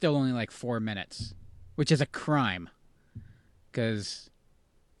 and it's still only like 4 minutes, which is a crime. Because...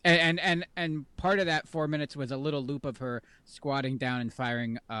 And part of that 4 minutes was a little loop of her squatting down and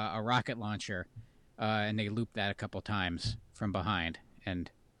firing a rocket launcher, and they looped that a couple times from behind. And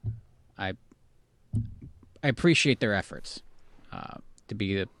I appreciate their efforts to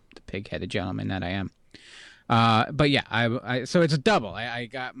be the pig-headed gentleman that I am. But yeah, so it's a double. I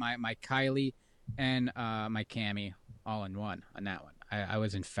got my Kylie and my Cammy all in one on that one. I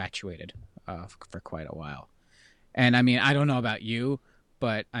was infatuated for quite a while. And I mean, I don't know about you,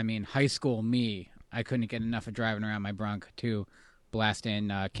 but, I mean, high school me, I couldn't get enough of driving around my Bronco to blast in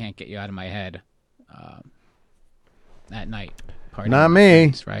Can't Get You Out of My Head at night. Not me.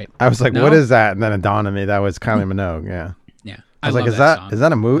 Friends, right? I was like, No? what is that? And then it dawned on me that was Kylie Minogue, yeah. Yeah. I was love like, is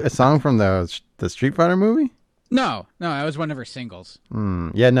that a song from the Street Fighter movie? No, that was one of her singles.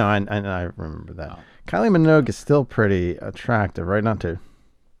 Yeah, no, I remember that. Kylie Minogue is still pretty attractive, right? Not to.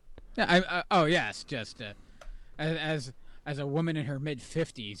 Yeah, yes, just as a woman in her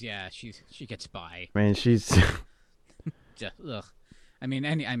mid-50s, yeah, she gets by. I mean, she's just ugh. I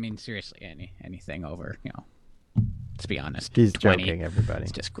mean, seriously, anything over, let's be honest. She's 20, joking, everybody.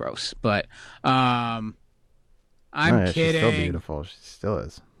 It's just gross. But I'm kidding. She's still beautiful. She still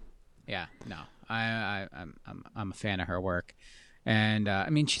is. Yeah, no, I'm a fan of her work, and I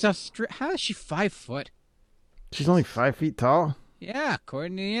mean, how is she 5 foot? She's only 5 feet tall. Yeah,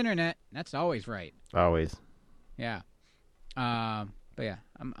 according to the internet, that's always right. Always. Yeah. But yeah,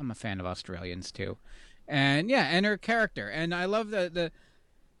 I'm a fan of Australians too, and yeah, and her character, and I love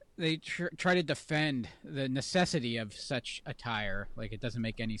they try to defend the necessity of such attire. Like, it doesn't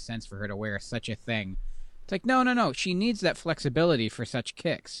make any sense for her to wear such a thing. It's like, no, she needs that flexibility for such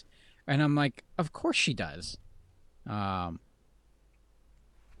kicks, and I'm like, of course she does. And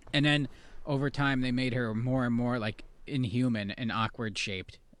then over time they made her more and more like inhuman and awkward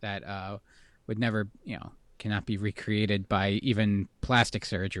shaped that would never, cannot be recreated by even plastic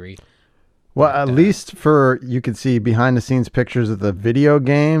surgery. Well, at least you could see behind the scenes pictures of the video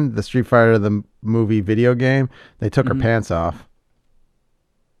game, the Street Fighter, the movie video game. They took her pants off.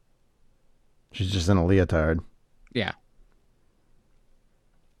 She's just in a leotard. Yeah.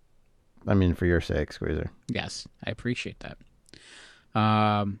 I mean, for your sake, Squeezer. Yes, I appreciate that.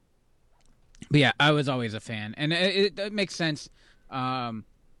 But yeah, I was always a fan, and it makes sense.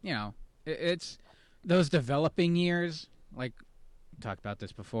 It's those developing years, like we talked about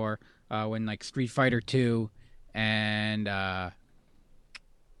this before, when like Street Fighter 2 and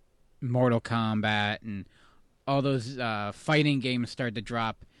Mortal Kombat and all those fighting games started to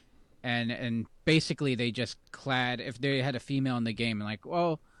drop, and basically they just if they had a female in the game, and like,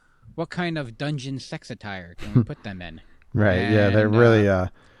 well, what kind of dungeon sex attire can we put them in? Right, yeah, they're really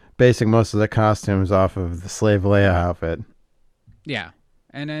basing most of the costumes off of the Slave Leia outfit. Yeah.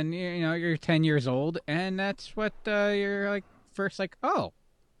 And then, you're 10 years old, and that's what you're like, first like, oh,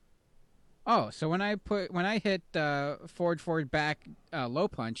 so when I hit forward back low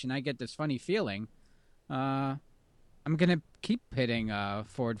punch and I get this funny feeling, I'm going to keep hitting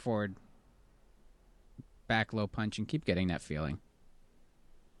forward back low punch and keep getting that feeling.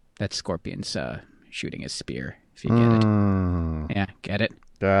 That's Scorpion's shooting his spear, if you get it. Yeah, get it?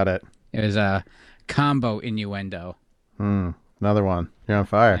 Got it. It was a combo innuendo. Another one. You're on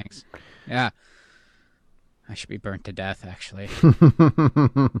fire. Thanks. Yeah. I should be burnt to death, actually.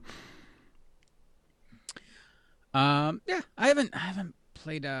 Yeah, I haven't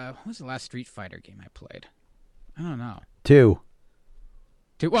played what was the last Street Fighter game I played? I don't know. 2.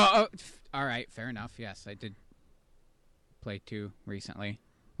 Well, all right, fair enough. Yes, I did play 2 recently.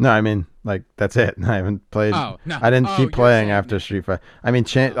 No, I mean, like, that's it. I haven't played. Oh, no. I didn't Oh, keep you're playing saying after that. Street Fighter. I mean,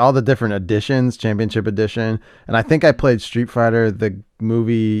 all the different editions, Championship Edition. And I think I played Street Fighter, the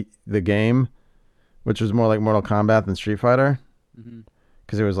movie, the game, which was more like Mortal Kombat than Street Fighter.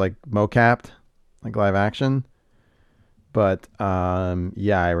 Because it was like mocapped, like live action. But,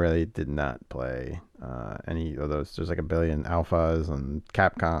 yeah, I really did not play any of those. There's like a billion alphas and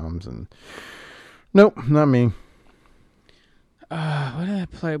Capcoms. And nope, not me. What did I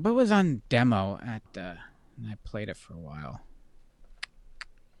play? What was on demo at? And I played it for a while.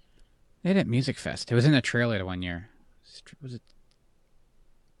 They had it at Music Fest. It was in a trailer to one year. Was it?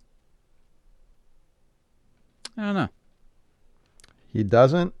 I don't know. He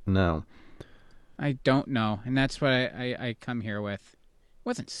doesn't? No. I don't know, and that's what I come here with. It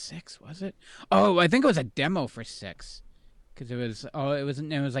wasn't 6, was it? Oh, I think it was a demo for 6, because it was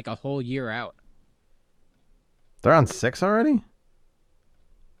like a whole year out. They're on 6 already?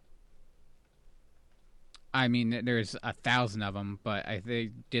 I mean, there's 1,000 of them, but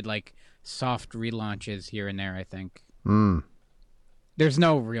they did like soft relaunches here and there, I think. There's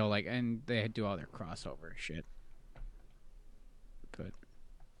no real, and they do all their crossover shit. But,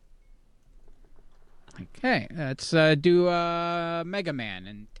 hey, let's do Mega Man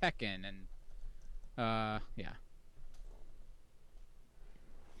and Tekken and, yeah.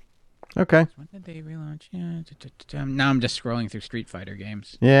 Okay. When did they relaunch? Yeah, now I'm just scrolling through Street Fighter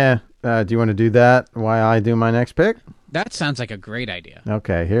games. Yeah. Do you want to do that while I do my next pick? That sounds like a great idea.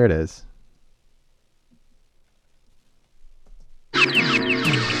 Okay, here it is.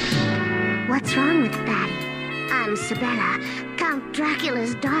 What's wrong with Patty? I'm Sabella, Count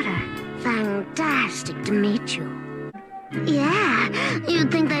Dracula's daughter. Fantastic to meet you. Yeah, you'd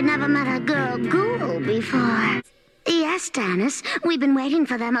think they'd never met a girl ghoul before. Yes, Dennis, we've been waiting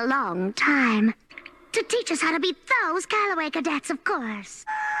for them a long time. To teach us how to beat those Callaway cadets, of course.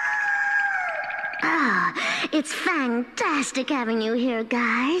 Ah, it's fantastic having you here,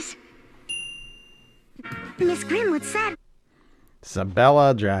 guys. Miss Grimwood said...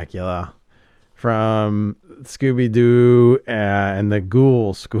 Sabella Dracula from Scooby-Doo and the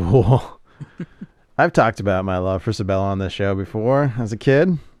Ghoul School. I've talked about my love for Sabella on this show before as a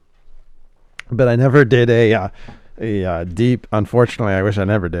kid, but I never did a deep, unfortunately, I wish I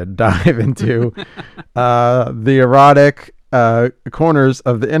never did, dive into the erotic corners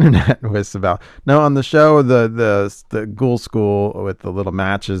of the internet with Sabella. No, on the show, the Ghoul School with the little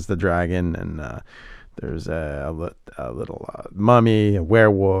matches, the dragon, and there's a little mummy, a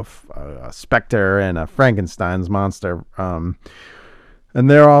werewolf, a specter, and a Frankenstein's monster. And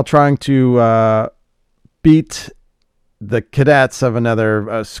they're all trying to beat the cadets of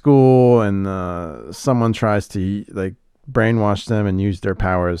another school, and someone tries to like brainwash them and use their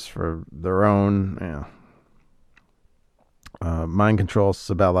powers for their own, mind control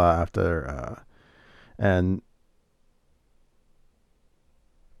Sabella after, and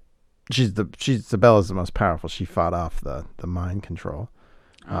Sabella's the most powerful. She fought off the mind control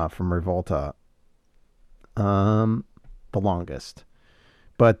from Revolta the longest.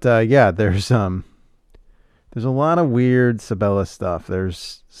 But yeah, there's a lot of weird Sabella stuff.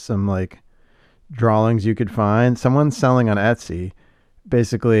 There's some like drawings you could find. Someone's selling on Etsy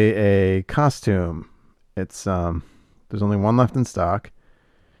basically a costume. It's there's only one left in stock.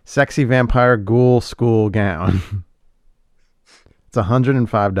 Sexy vampire ghoul school gown. It's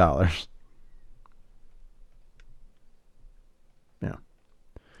 $105. Yeah.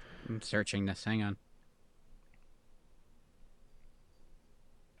 I'm searching this. Hang on.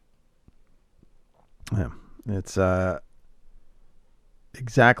 Yeah. It's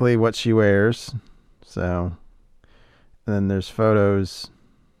exactly what she wears. So, and then there's photos.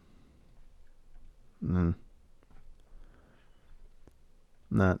 I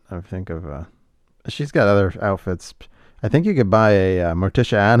think of she's got other outfits. I think you could buy a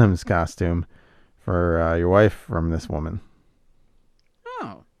Morticia Adams costume for your wife from this woman.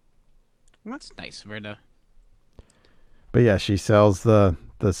 Oh, well, that's nice of her to. But yeah, she sells the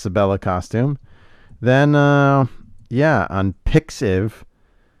Sabella costume. Then, yeah, on Pixiv,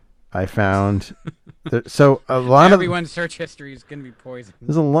 I found so a lot everyone's search history is gonna be poisoned.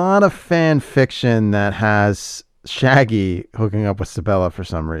 There's a lot of fan fiction that has Shaggy hooking up with Sabella for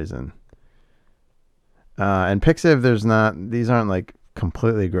some reason. And Pixiv, these aren't like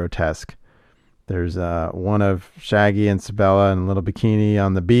completely grotesque. There's one of Shaggy and Sabella in a little bikini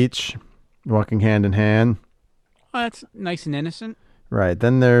on the beach, walking hand in hand. Oh, that's nice and innocent. Right.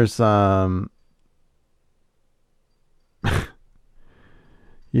 Then there's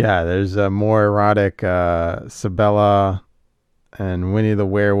yeah, there's a more erotic Sabella and Winnie the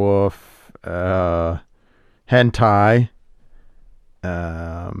Werewolf hentai.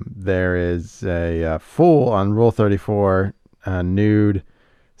 There is a full on Rule 34 nude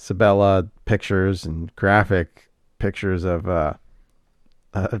Sabella pictures and graphic pictures of both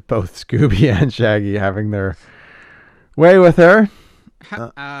Scooby and Shaggy having their way with her.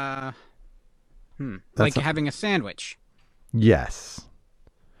 Like having a sandwich. Yes.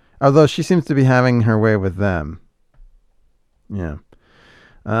 Although she seems to be having her way with them. Yeah.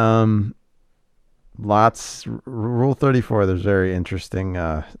 Lots. Rule 34. There's very interesting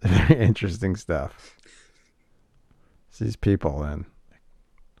stuff. It's these people, and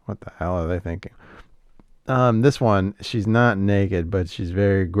what the hell are they thinking? This one, she's not naked, but she's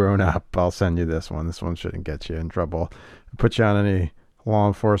very grown up. I'll send you this one. This one shouldn't get you in trouble. Put you on any law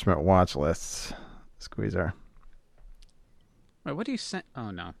enforcement watch lists. Squeezer. Wait, what do you say?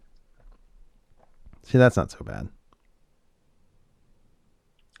 Oh no. See, that's not so bad.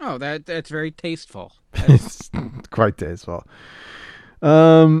 Oh, that's very tasteful. It's quite tasteful.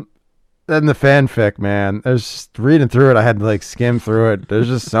 Then the fanfic, man. There's just reading through it. I had to like skim through it. There's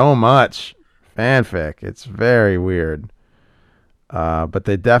just so much fanfic. It's very weird. But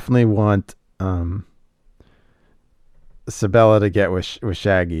they definitely want Sabella to get with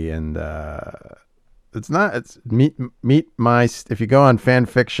Shaggy, and it's meet my. If you go on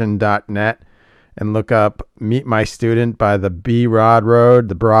fanfiction.net and look up Meet My Student by the Broad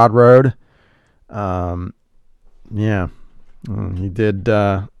Road. Yeah. He did,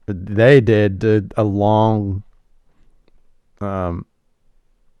 they did a long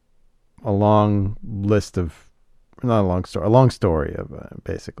list of, not a long story, a long story of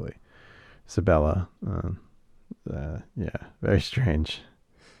basically Sabella. Yeah, very strange.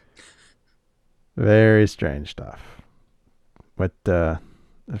 Very strange stuff. But,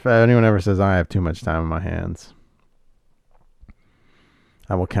 if anyone ever says I have too much time on my hands,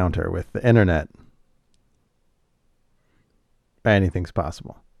 I will counter with the internet. Anything's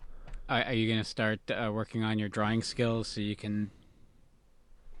possible. Are you going to start working on your drawing skills so you can...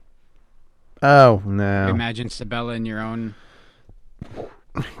 Oh, no. Imagine Sabella in your own...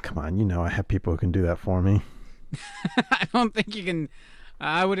 Come on, you know I have people who can do that for me. I don't think you can...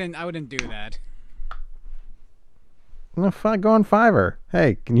 I wouldn't do that. No, go on Fiverr.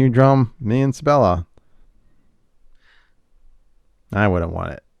 Hey, can you draw me and Sabella? I wouldn't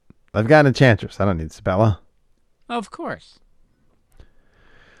want it. I've got Enchantress. I don't need Sabella. Of course.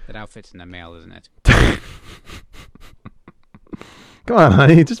 That outfit's in the mail, isn't it? Come on,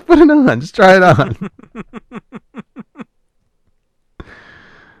 honey. Just put it on. Just try it on.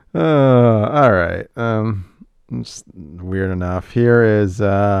 All right. It's weird enough. Here is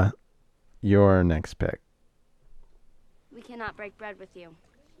your next pick. We cannot break bread with you.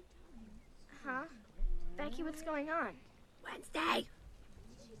 Huh? Becky, what's going on? Wednesday!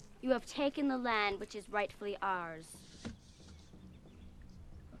 You have taken the land which is rightfully ours.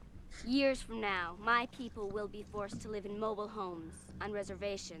 Years from now, my people will be forced to live in mobile homes, on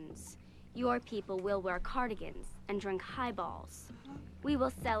reservations. Your people will wear cardigans and drink highballs. We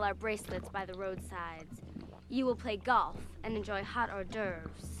will sell our bracelets by the roadsides. You will play golf and enjoy hot hors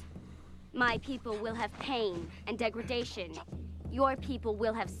d'oeuvres. My people will have pain and degradation. Your people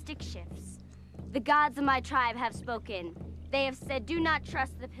will have stick shifts. The gods of my tribe have spoken. They have said, do not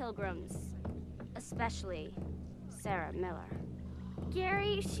trust the pilgrims. Especially Sarah Miller.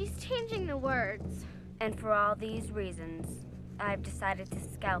 Gary, she's changing the words. And for all these reasons, I've decided to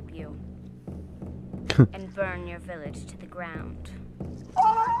scalp you. And burn your village to the ground.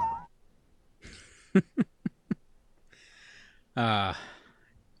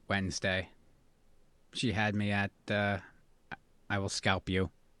 Wednesday. She had me at, I will scalp you.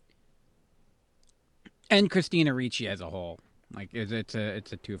 And Christina Ricci as a whole. Like, it's a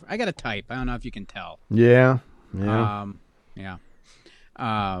two. I got a type. I don't know if you can tell. Yeah. Yeah.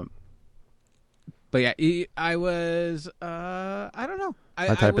 But yeah, I was, I don't know.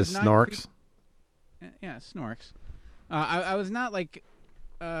 My type is Snorks. Yeah, Snorks. I was not like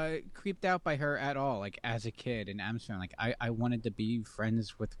creeped out by her at all. Like as a kid in Amsterdam, like I wanted to be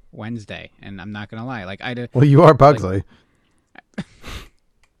friends with Wednesday, and I'm not gonna lie. Like Well, you are Pugsley. Like,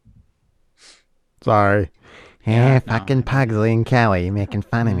 sorry. Yeah, fucking Pugsley and Kelly making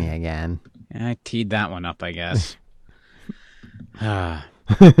fun of me again. Yeah, I teed that one up, I guess. God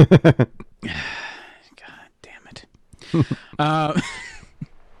damn it.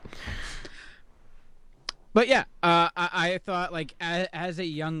 But yeah, I thought, like, as a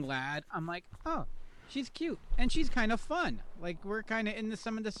young lad, I'm like, oh, she's cute and she's kind of fun. Like, we're kind of into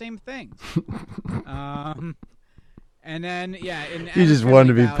some of the same things. And then, yeah, you just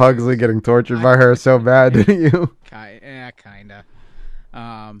wanted to be Pugsley getting tortured by her so bad, didn't you? Yeah, kind of.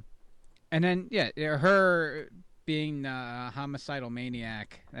 And then, yeah, her being the homicidal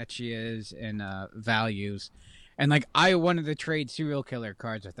maniac that she is in Values. And, like, I wanted to trade serial killer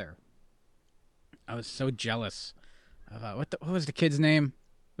cards with her. I was so jealous. What was the kid's name?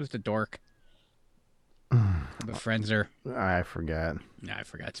 Who was the dork? Befriends her. I forget. Yeah, I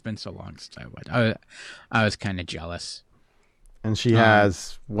forgot. It's been so long since I watched. I was kind of jealous. And she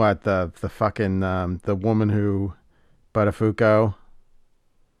has what the fucking the woman who Buttafuoco,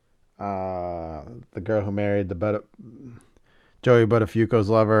 the girl who married Joey Buttafuoco's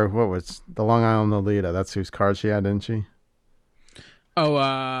lover. What was the Long Island Lolita? That's whose card she had, didn't she?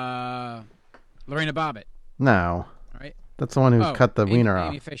 Oh, Lorena Bobbitt. No, right? That's the one who cut the wiener off.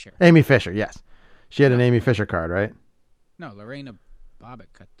 Amy Fisher. Amy Fisher, yes. She had an Amy Fisher card, right? No, Lorena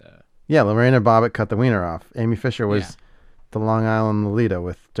Bobbitt cut the. Yeah, Lorena Bobbitt cut the wiener off. Amy Fisher was the Long Island Lolita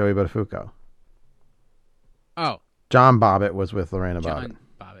with Joey Buttafuoco. Oh. John Bobbitt was with Lorena Bobbitt.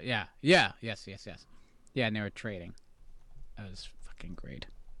 Bobbitt, yeah. Yes. Yeah, and they were trading. That was fucking great.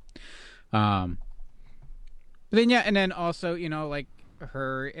 But then, yeah, and then also, you know, like,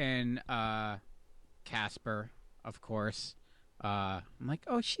 her and Casper, of course. I'm like,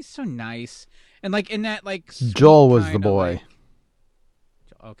 oh, she's so nice. And, like, in that, like... Joel was the boy.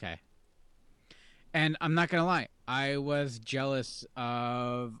 Like, okay. And I'm not gonna lie, I was jealous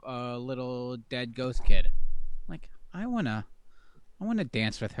of a little dead ghost kid. Like, I wanna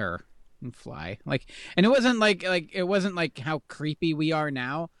dance with her and fly. Like, and it wasn't like how creepy we are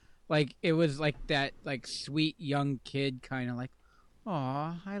now. Like, it was like that, like, sweet young kid kind of like,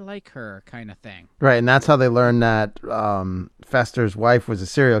 aw, I like her kind of thing. Right, and that's how they learned that Fester's wife was a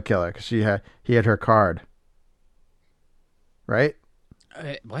serial killer, because he had her card. Right?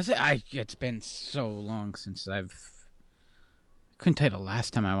 Was it? It's been so long since I couldn't tell you the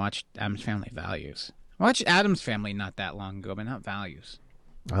last time I watched Addams Family Values. I watched Addams Family not that long ago, but not Values.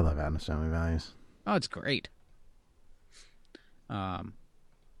 I love Addams Family Values. Oh, it's great. But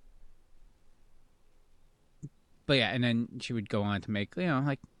yeah, and then she would go on to make, you know,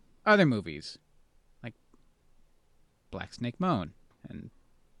 like, other movies. Like Black Snake Moan and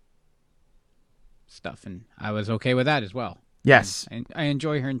stuff, and I was okay with that as well. Yes. And I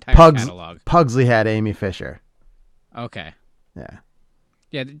enjoy her entire catalog. Pugsley had Amy Fisher. Okay. Yeah.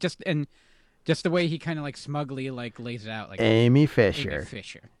 Yeah, just the way he kind of, like, smugly, like, lays it out. Like Amy Fisher. Amy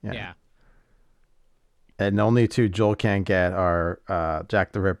Fisher. Yeah. And the only two Joel can't get are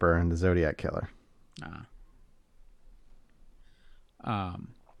Jack the Ripper and the Zodiac Killer. But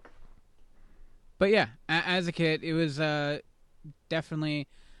yeah, as a kid, it was definitely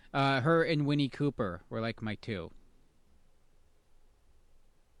her and Winnie Cooper were, like, my two.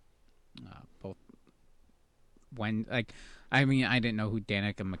 Both when, like, I mean, I didn't know who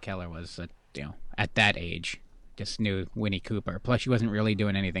Danica McKellar was, you know, at that age. Just knew Winnie Cooper. Plus, she wasn't really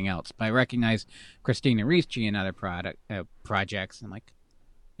doing anything else. But I recognized Christina Ricci in other projects. And I'm like,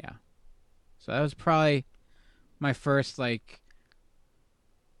 yeah. So that was probably my first, like,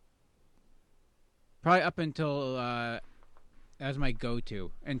 probably up until that was my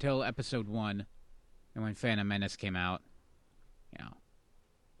go-to until episode 1, and when Phantom Menace came out, you know,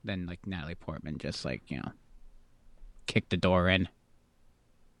 then, like, Natalie Portman just, like, you know, kicked the door in,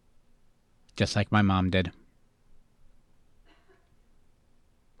 just like my mom did.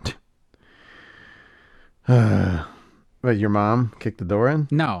 But your mom kicked the door in?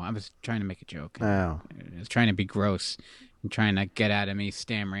 No, I was trying to make a joke. Oh. I was trying to be gross and trying to get out of me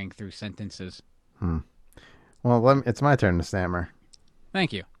stammering through sentences. Well, it's my turn to stammer.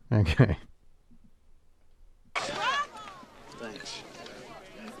 Thank you. Okay. Thanks.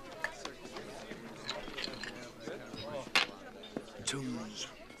 Tunes.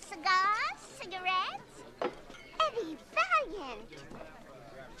 Cigars, cigarettes. Eddie Valiant.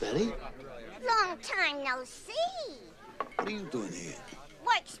 Betty? Long time no see. What are you doing here?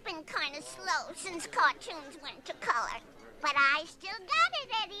 Work's been kind of slow since cartoons went to color. But I still got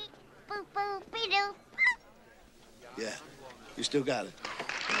it, Eddie. Boop, boop, be-doo. Yeah, you still got it.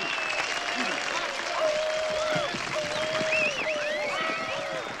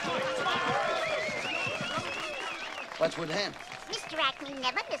 What's with him? Mr. Acme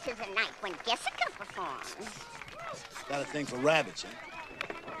never misses a night when Jessica performs. Got a thing for rabbits, huh?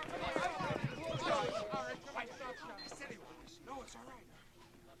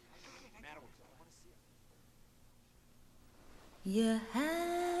 You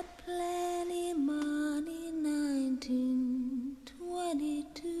had plenty money,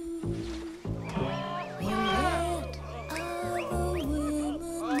 1922. You let other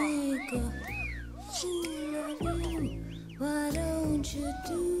women make a fool of you. Why don't you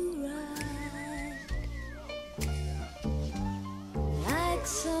do right? Like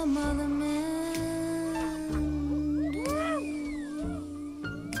some other men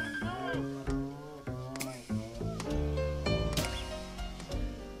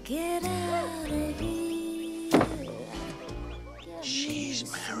Get out of here. She's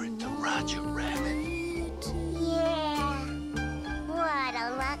married to Roger Rabbit. Yeah. What a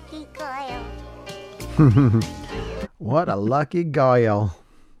lucky girl. What a lucky girl.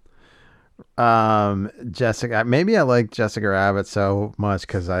 Jessica, maybe I like Jessica Rabbit so much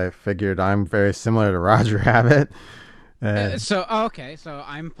because I figured I'm very similar to Roger Rabbit. So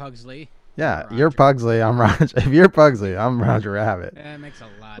I'm Pugsley. Yeah, you're Pugsley. I'm Roger. If you're Pugsley, I'm Roger Rabbit. That makes a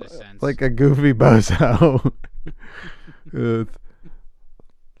lot of sense. Like a goofy bozo. With,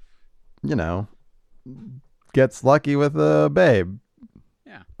 gets lucky with a babe.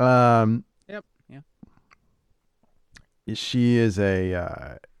 Yeah. Yep. Yeah. She is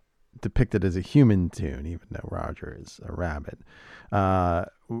depicted as a human toon, even though Roger is a rabbit.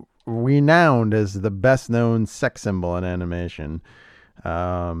 Renowned as the best known sex symbol in animation.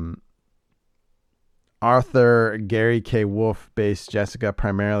 Arthur Gary K. Wolf based Jessica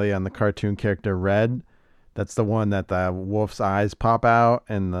primarily on the cartoon character Red. That's the one that the wolf's eyes pop out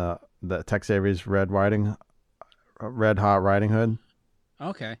in the Tex Avery's Red Hot Riding Hood.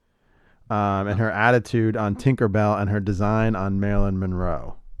 Okay. And her attitude on Tinkerbell and her design on Marilyn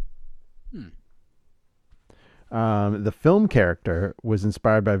Monroe. The film character was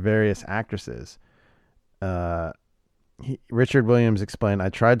inspired by various actresses. Richard Williams explained, I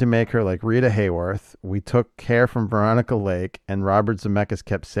tried to make her like Rita Hayworth. We took hair from Veronica Lake, and Robert Zemeckis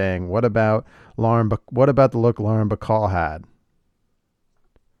kept saying, what about the look Lauren Bacall had?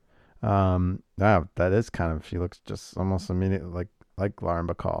 Wow, that is kind of, she looks just almost immediately like Lauren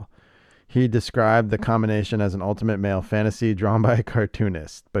Bacall. He described the combination as an ultimate male fantasy drawn by a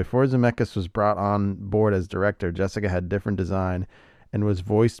cartoonist. Before Zemeckis was brought on board as director, Jessica had different design and was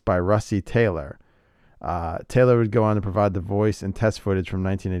voiced by Russi Taylor. Taylor would go on to provide the voice and test footage from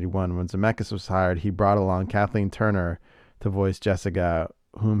 1981. When Zemeckis was hired, he brought along Kathleen Turner to voice Jessica,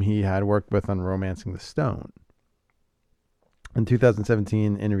 whom he had worked with on Romancing the Stone. In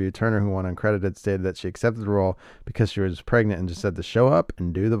 2017 interview, Turner, who went uncredited, stated that she accepted the role because she was pregnant and just said to show up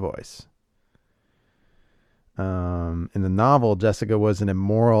and do the voice. In the novel, Jessica was an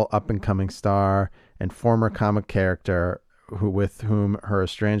immoral up-and-coming star and former comic character with whom her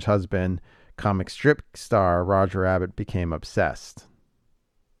estranged husband, comic strip star Roger Rabbit, became obsessed.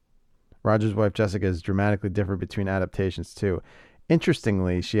 Roger's wife Jessica is dramatically different between adaptations too.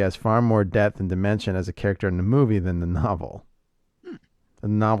 Interestingly, she has far more depth and dimension as a character in the movie than the novel. In the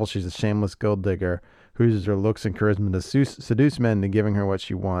novel, she's a shameless gold digger who uses her looks and charisma to seduce men into giving her what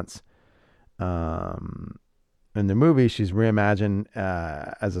she wants. In the movie, she's reimagined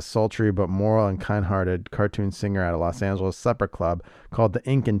as a sultry but moral and kind-hearted cartoon singer at a Los Angeles supper club called the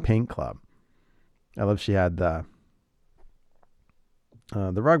Ink and Paint Club. I love she had the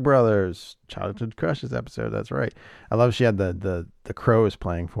Rugg Brothers Childhood Crushes episode. That's right. I love she had the Crows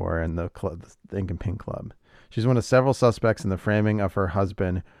playing for her in the Ink and Paint Club. She's one of several suspects in the framing of her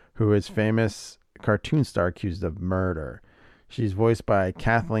husband, who is famous cartoon star accused of murder. She's voiced by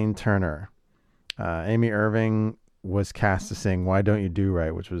Kathleen Turner. Amy Irving was cast to sing Why Don't You Do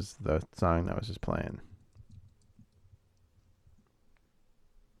Right, which was the song that was just playing.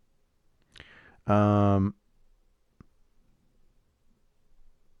 I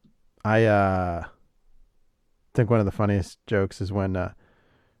think one of the funniest jokes is when the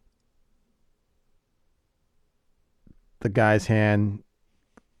guy's hand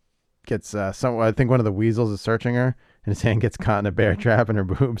gets I think one of the weasels is searching her, and his hand gets caught in a bear trap in her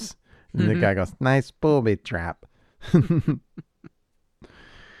boobs. And the guy goes, nice booby trap.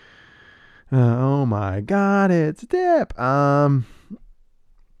 Oh my God, it's Dip. I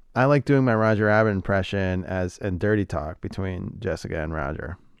like doing my Roger Rabbit impression and dirty talk between Jessica and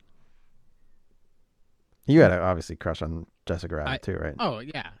Roger. You had a obviously crush on Jessica Rabbit too, right? Oh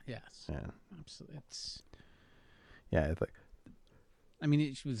yeah, yes. Yeah. Absolutely. It's like, I mean,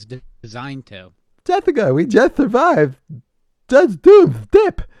 it was designed to. Jessica, we just survived. Judge Doom's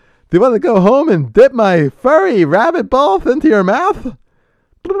Dip. Do you want to go home and dip my furry rabbit balls into your mouth?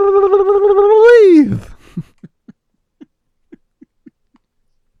 Please.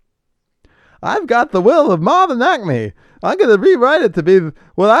 I've got the will of Marvin Acme. I'm going to rewrite it to be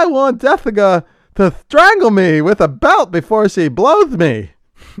what I want Jessica to strangle me with a belt before she blows me.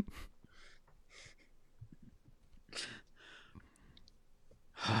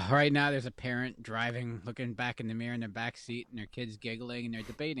 Right now, there's a parent driving, looking back in the mirror in their back seat, and their kid's giggling, and they're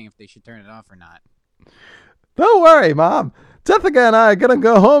debating if they should turn it off or not. Don't worry, Mom. Jessica and I are going to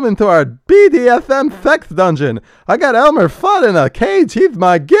go home into our BDSM sex dungeon. I got Elmer Fudd in a cage. He's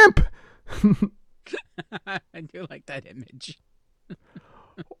my gimp. I do like that image.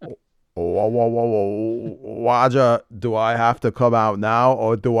 Roger, do I have to come out now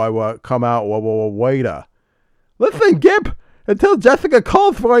or do I come out later? Listen, Gimp, until Jessica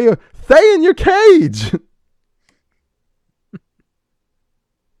calls for you, stay in your cage.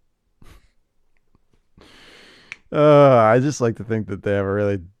 I just like to think that they have a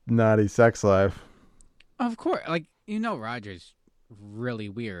really naughty sex life. Of course. Like, Roger's really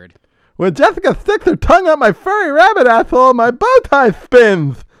weird. When Jessica sticks her tongue up my furry rabbit asshole, my bow tie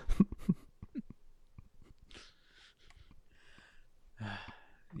spins.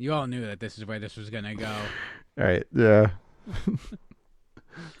 You all knew that this is where this was going to go. All right, yeah.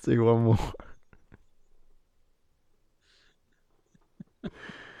 Let's see one more.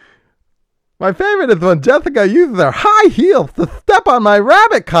 My favorite is when Jessica uses her high heels to step on my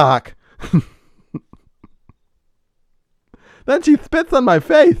rabbit cock. Then she spits on my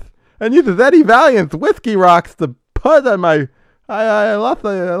face and uses Eddie Valiant's whiskey rocks to put on my... I lost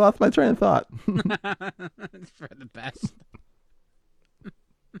my train of thought. It's for the best.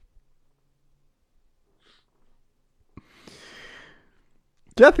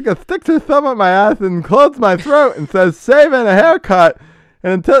 Jessica sticks her thumb up my ass and closes my throat and says, "Save and a haircut."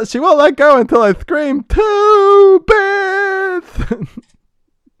 And until she won't let go until I scream, "2 bits!"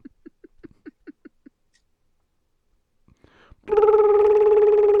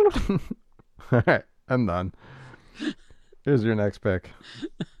 All right, I'm done. Here's your next pick.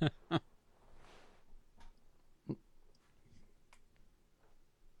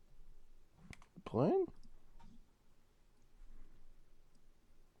 Playing?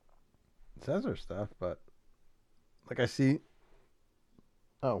 It says her stuff, but like I see.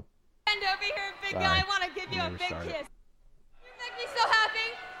 Oh. Bend over here, big guy. I want to give you a big kiss. You make me so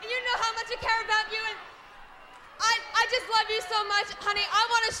happy, and you know how much I care about you, and I just love you so much, honey. I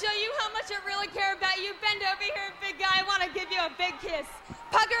want to show you how much I really care about you. Bend over here, big guy. I want to give you a big kiss.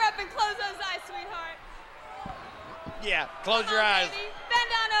 Pucker up and close those eyes, sweetheart. Yeah, close your eyes. Baby.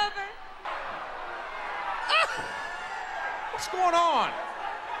 Bend on over. What's going on?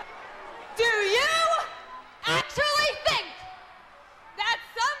 Do you actually think that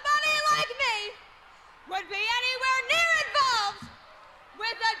somebody like me would be anywhere near involved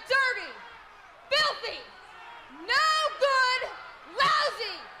with a dirty, filthy, no good,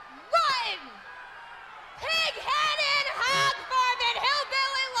 lousy, rotten, pig-headed, hog-farming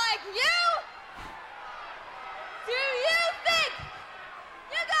hillbilly like you? Do you think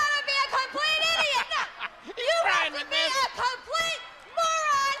you gotta be a complete idiot? You have to be a complete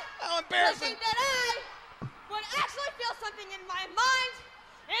moron. How embarrassing. To think that I would actually feel something in my mind,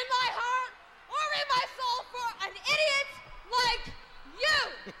 in my heart, or in my soul for an idiot like you.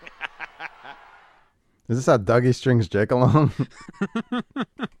 Is this how Dougie strings Jake along?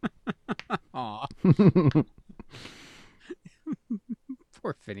 Aw.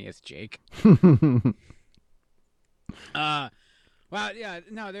 Poor Phineas Jake. Well, yeah,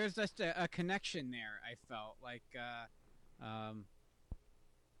 no, there's just a connection there. I felt like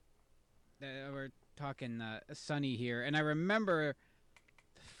we're talking Sunny here, and I remember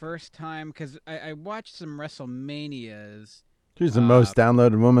the first time because I watched some WrestleManias. She's the most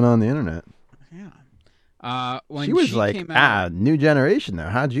downloaded woman on the internet. Yeah. When she was she like, came out, new generation though.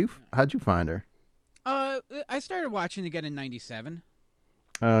 How'd you find her? I started watching again in '97.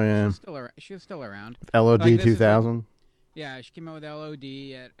 Oh yeah. She was still around. LOD like, 2000. Yeah, she came out with LOD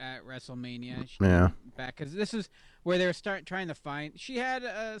at WrestleMania. She Yeah. Back because this is where they were trying to find. She had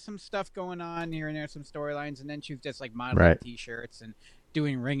some stuff going on here and there, some storylines, and then she was just like modeling T-shirts and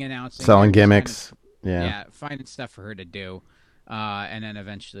doing ring announcing, selling gimmicks. Yeah, finding stuff for her to do, and then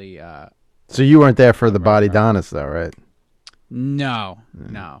eventually. So you weren't there for the Body Donis though, right? No.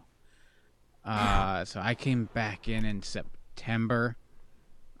 So I came back in September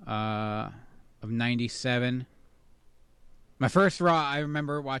of '97. My first Raw, I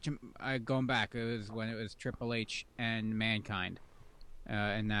remember watching, going back. It was when it was Triple H and Mankind,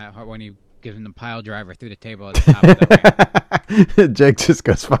 and that when he gives him the pile driver through the table at the top of the ring. Jake just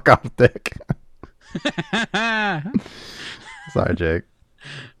goes fuck off, dick. Sorry, Jake.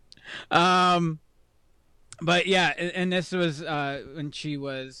 But yeah, and this was when she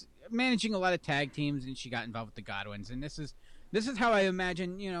was managing a lot of tag teams, and she got involved with the Godwins, and this is how I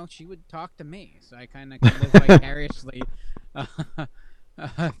imagine she would talk to me. So I kind of live vicariously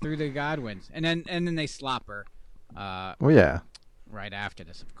through the Godwins, and then they slop her. Well, yeah. Right after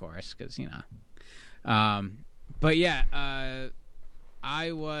this, of course, because but yeah,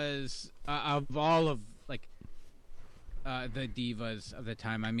 I was of all of the divas of the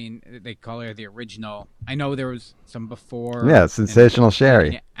time. I mean, they call her the original. I know there was some before. Yeah, Sensational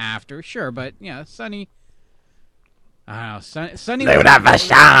Sherry. After, sure, but Sunny. I don't know. Sunny. They would have a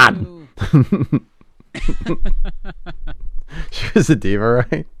Sean. She was a diva,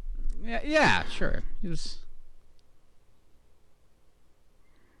 right? Yeah, sure. He was.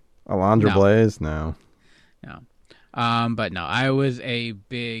 Alondra Blaze? No. But no, I was a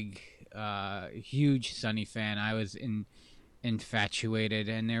big, huge Sunny fan. I was infatuated,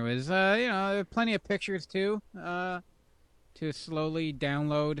 and there was, plenty of pictures too, to slowly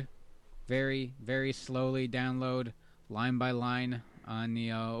download, very, very slowly download, line by line on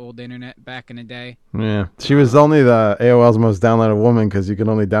the old internet back in the day. Yeah, she was only the AOL's most downloaded woman because you could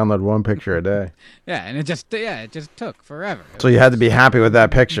only download one picture a day. Yeah, and it just took forever. So you had to be happy with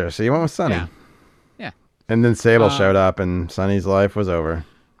that picture. So you went with Sunny. Yeah. And then Sable showed up, and Sunny's life was over.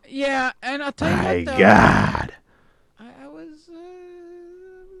 Yeah, and I'll tell you what, though, God. I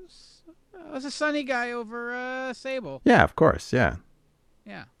was a Sunny guy over Sable. Yeah, of course. Yeah.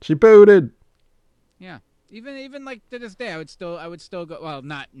 Yeah. She booted. Yeah. Even like to this day, I would still go. Well,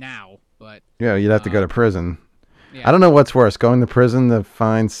 not now, but Yeah, you'd have to go to prison. Yeah. I don't know what's worse, going to prison to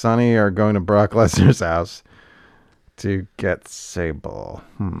find Sunny or going to Brock Lesnar's house to get Sable.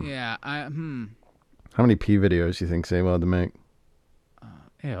 Yeah. How many P videos do you think Sable had to make?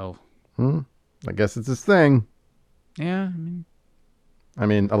 Ew. I guess it's his thing. Yeah. I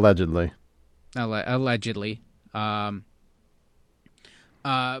mean, allegedly. Allegedly. But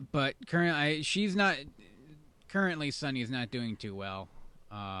currently, she's not. Currently, Sunny is not doing too well.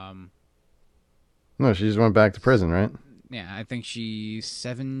 No, she just went back to prison, right? Yeah, I think she's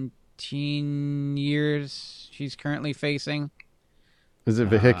 17 years. She's currently facing. Is it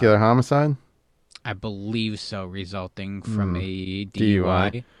vehicular homicide? I believe so, resulting from a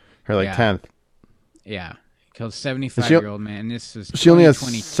DUI. Her 10th. Yeah, killed a 75-year-old man. This is she only has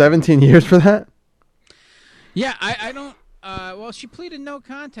 17 years for that. Yeah, I don't. Well, she pleaded no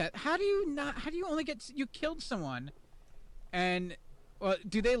contest. How do you only you killed someone, and well,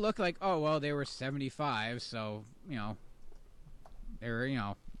 do they look like? Oh, well, they were 75, so they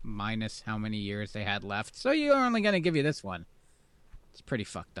were minus how many years they had left. So you're only gonna give you this one. It's pretty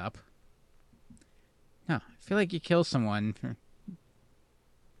fucked up. No, I feel like you kill someone.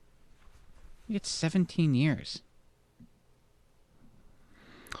 You get 17 years.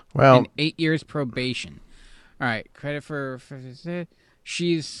 Well, and 8 years probation. All right, credit for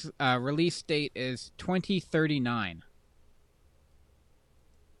she's release date is 2039.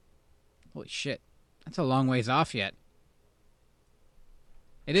 Holy shit, that's a long ways off yet.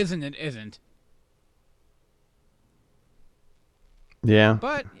 It isn't. It isn't. Yeah.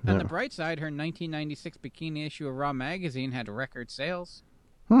 But on the bright side, her 1996 bikini issue of Raw magazine had record sales.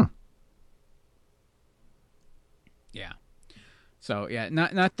 Yeah. So yeah,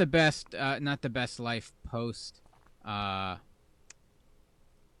 not the best life post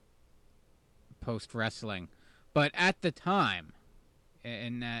wrestling, but at the time,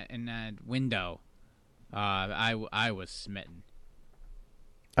 in that window, I was smitten.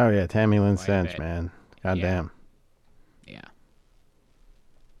 Oh yeah, Tammy Lynn Stench, man, goddamn. Yeah.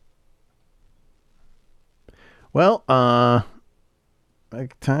 Well,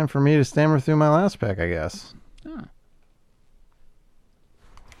 time for me to stammer through my last pick, I guess. Huh.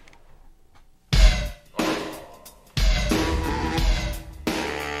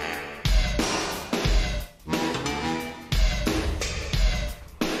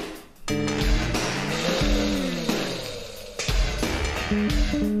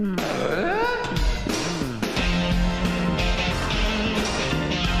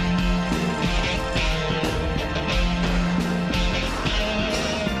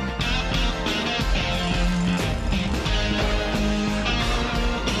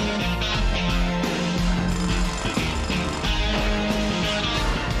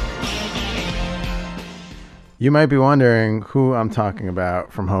 You might be wondering who I'm talking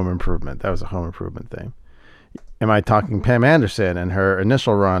about from Home Improvement. That was a Home Improvement thing. Am I talking Pam Anderson and her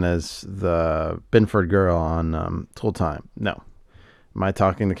initial run as the Binford girl on Tool Time? No. Am I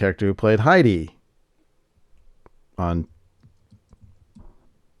talking the character who played Heidi on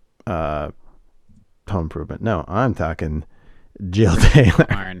Home Improvement? No, I'm talking Jill Taylor.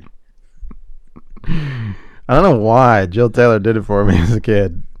 I don't know why Jill Taylor did it for me as a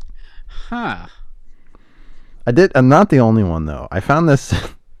kid. Huh. I'm not the only one, though. I found this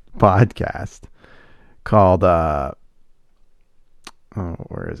podcast called, where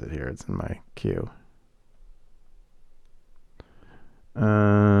is it here? It's in my queue.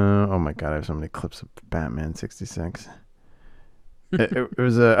 Oh my God, I have so many clips of Batman 66. It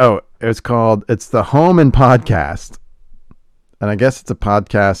was called, it's the Home and Podcast. And I guess it's a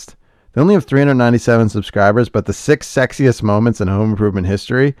podcast. They only have 397 subscribers, but the 6 sexiest moments in home improvement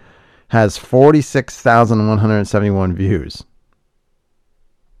history has 46,171 views.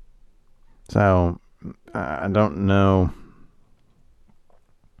 So I don't know.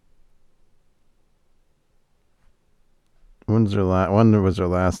 When was their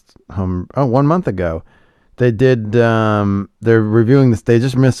last home? Oh, 1 month ago. They did. They're reviewing this. They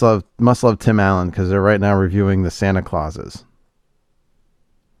just must love Tim Allen because they're right now reviewing the Santa Clauses.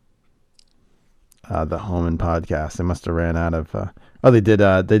 The Homan podcast. They must have ran out of. They did.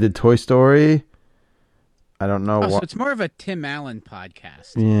 They did Toy Story. I don't know. So it's more of a Tim Allen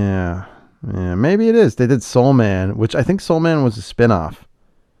podcast. Yeah, maybe it is. They did Soul Man, which I think Soul Man was a spinoff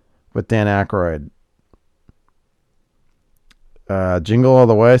with Dan Aykroyd. Jingle All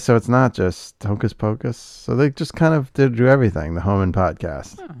the Way, so it's not just Hocus Pocus. So they just kind of did do everything. The Homan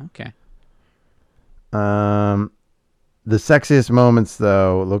podcast. Oh, okay. The Sexiest Moments,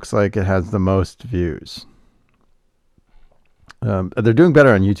 though, looks like it has the most views. They're doing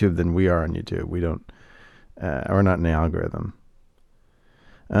better on YouTube than we are on YouTube. We don't. We're not in the algorithm.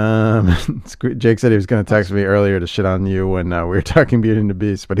 Jake said he was going to text me earlier to shit on you when we were talking Beauty and the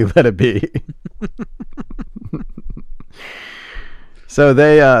Beast, but he let it be. So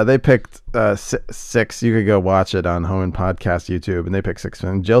they picked 6. You could go watch it on Homan Podcast YouTube, and they picked 6.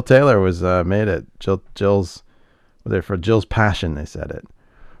 And Jill Taylor was made it. Jill's for Jill's Passion. They said it,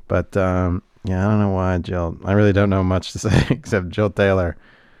 but yeah, I don't know why Jill. I really don't know much to say except Jill Taylor.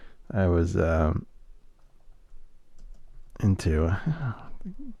 I was into.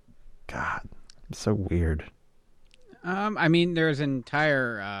 God, it's so weird. I mean, there's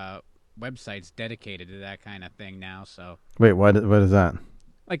entire websites dedicated to that kind of thing now. So wait, what is that?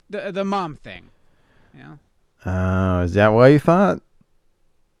 Like the mom thing, yeah. Oh, is that what you thought?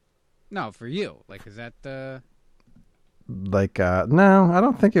 No, for you. Like, is that the? Like, no, I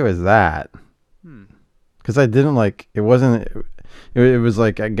don't think it was that. Because I didn't like. It wasn't. It was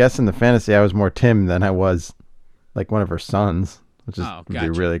like, I guess in the fantasy I was more Tim than I was like one of her sons, which is would be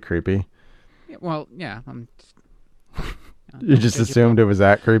really creepy. Yeah, well, yeah. You just assumed it was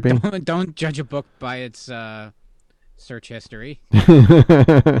that creepy? Don't judge a book by its search history.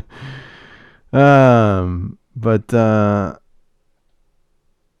 But let's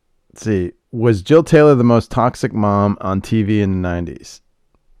see. Was Jill Taylor the most toxic mom on TV in the 90s?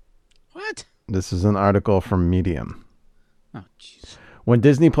 What? This is an article from Medium. Oh, jeez. When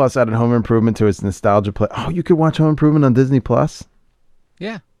Disney Plus added Home Improvement to its nostalgia play. Oh, you could watch Home Improvement on Disney Plus?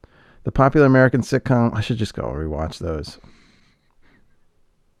 Yeah. The popular American sitcom. I should just go rewatch those.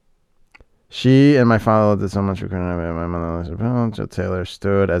 She and my father did so much. We couldn't have it. My mother said, "Oh, Jill Taylor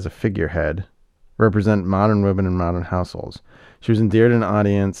stood as a figurehead, represent modern women in modern households. She was endeared in an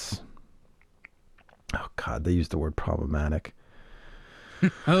audience." Oh God, they used the word problematic.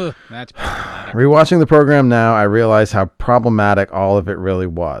 Oh, that's problematic. Rewatching the program now, I realize how problematic all of it really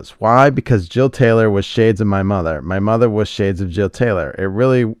was. Why? Because Jill Taylor was shades of my mother. My mother was shades of Jill Taylor.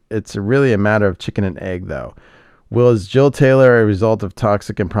 It's really a matter of chicken and egg, though. Was Jill Taylor a result of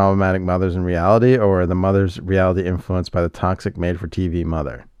toxic and problematic mothers in reality, or are the mothers' reality influenced by the toxic made-for-TV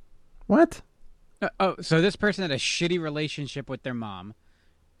mother? What? So this person had a shitty relationship with their mom.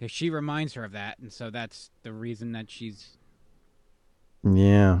 Because she reminds her of that, and so that's the reason that she's...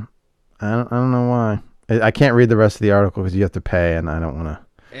 Yeah. I don't know why. I can't read the rest of the article because you have to pay, and I don't want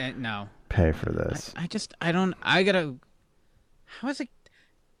to no. pay for this. I gotta... How is it...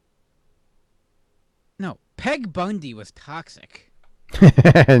 No, Peg Bundy was toxic.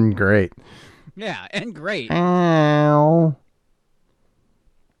 And great. Yeah, and great. Ow.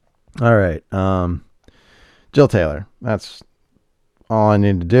 All right. Jill Taylor. That's all I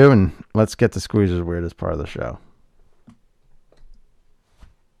need to do, and let's get to Squeezer's weirdest part of the show.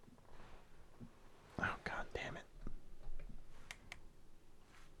 Oh, God damn it.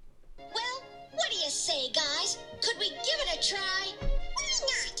 Well, what do you say, guys? Could we give it a try? Why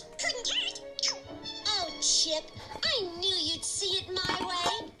not? Couldn't hurt. Oh, Chip, I knew you'd see it my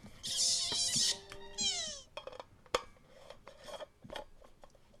way.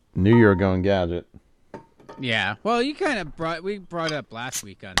 Knew you were going gadget. Yeah. Well, you kind of we brought it up last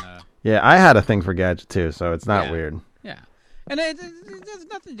week on Yeah, I had a thing for gadget too, so it's not weird. Yeah. And it has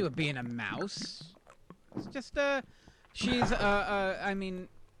nothing to do with being a mouse. It's just she's I mean,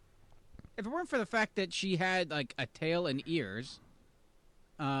 if it weren't for the fact that she had like a tail and ears,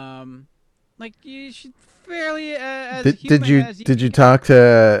 like you should fairly as did you talk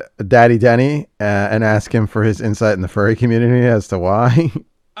to Daddy Denny and ask him for his insight in the furry community as to why?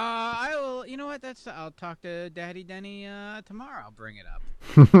 I will. You know what? I'll talk to Daddy Denny tomorrow. I'll bring it up.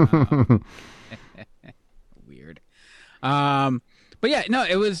 Weird. But yeah, no,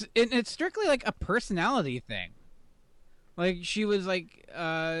 it's strictly like a personality thing. Like she was like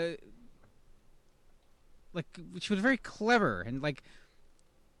she was very clever, and like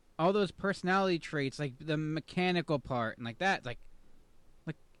all those personality traits, like the mechanical part and like that, like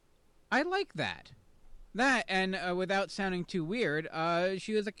I like that. That, and without sounding too weird,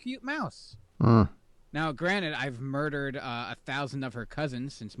 she was a cute mouse. Now, granted, I've murdered 1,000 of her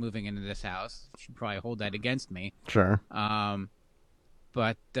cousins since moving into this house. She'd probably hold that against me. Sure.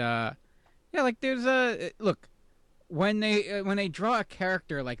 But yeah, like there's a look when they draw a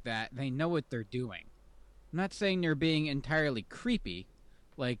character like that, they know what they're doing. I'm not saying they're being entirely creepy,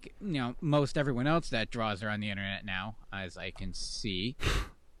 like most everyone else that draws her on the internet now, as I can see.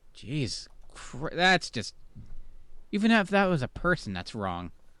 Jeez, that's just even if that was a person, that's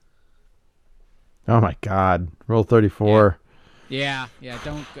wrong. Oh my God! Rule 34. Yeah.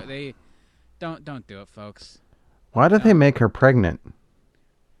 Don't do it, folks. Why did they make her pregnant?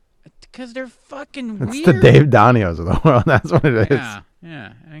 Because they're fucking weird. It's the Dave Danios of the world. That's what it is.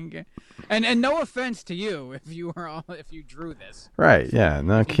 Yeah. And no offense to you if you drew this. Right. Yeah.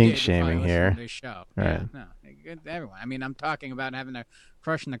 No kink did, shaming here. This show. Right. Yeah, no, everyone. I mean, I'm talking about having a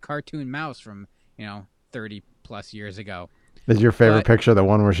crush on the cartoon mouse from 30 plus years ago. Is your favorite picture the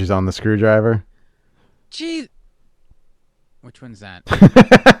one where she's on the screwdriver? Gee. Which one's that?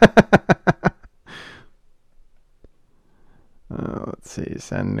 Let's see.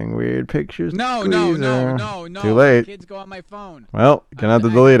 Sending weird pictures. No. Too late. Kids go on my phone. Well, gonna have to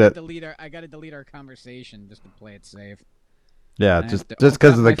delete it. I gotta delete our conversation just to play it safe. Yeah, just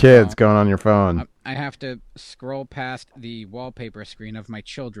because of the kids going on your phone. I have to scroll past the wallpaper screen of my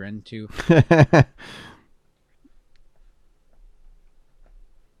children to.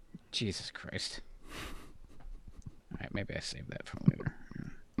 Jesus Christ. All right, maybe I saved that for later.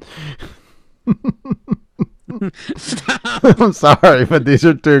 Stop. I'm sorry, but these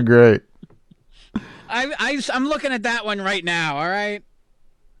are too great. I'm looking at that one right now. All right,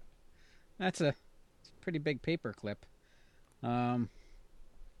 that's a pretty big paper clip.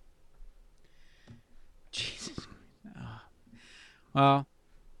 Jesus. Well.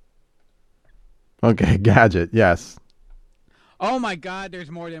 Okay, Gadget. Yes. Oh my God!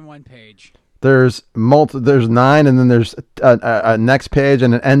 There's more than one page. There's 9, and then there's a next page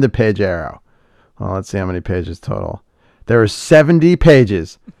and an end of page arrow. Well, let's see how many pages total. There are 70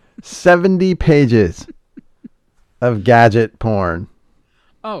 pages. 70 pages of gadget porn.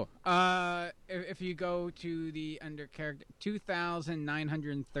 Oh, if you go to the under character,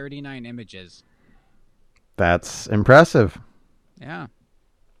 2,939 images. That's impressive. Yeah.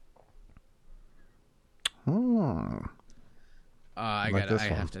 Oh. I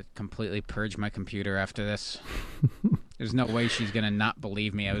have to completely purge my computer after this. There's no way she's gonna not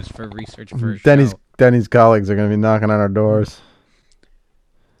believe me. I was for research for a show. Denny's colleagues are gonna be knocking on our doors.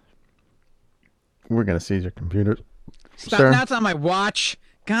 We're gonna seize your computer. Stop! Sir. Now it's on my watch.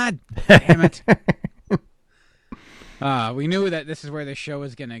 God damn it! We knew that this is where the show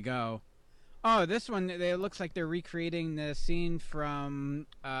was gonna go. Oh, this one, it looks like they're recreating the scene from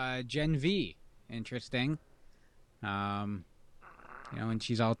Gen V. Interesting. And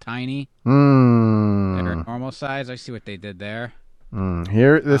she's all tiny. At her normal size. I see what they did there.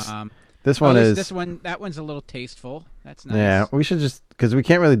 Here, this one is... That one's a little tasteful. That's nice. Yeah, we should just... Because we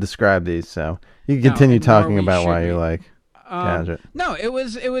can't really describe these, so... You can continue talking about why you like Gadget. No, it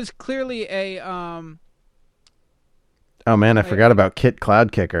was clearly a... Oh, man, I forgot about Kit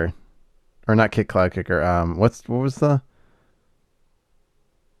Cloud Kicker. Or not Kit Cloud Kicker. What was the...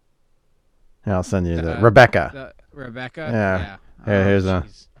 Yeah, I'll send you the... Rebecca. Rebecca? Yeah. Here's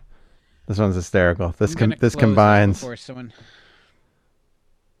geez. This one's hysterical. This combines...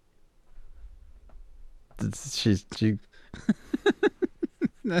 She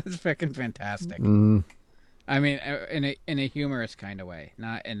That's fucking fantastic. I mean, in a humorous kind of way,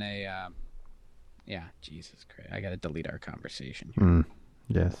 not in a yeah. Jesus Christ! I gotta delete our conversation here.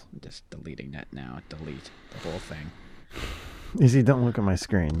 Yes. I'm just deleting that now. Delete the whole thing. Izzy, don't look at my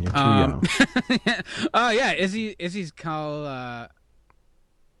screen. You're too young. Oh yeah, Izzy's called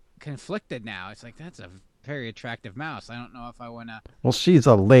conflicted now. It's like that's a very attractive mouse. I don't know if I wanna. Well, she's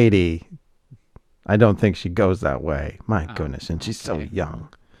a lady. I don't think she goes that way. My goodness, and she's so young.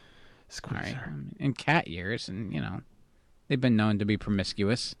 All right. In cat years, and they've been known to be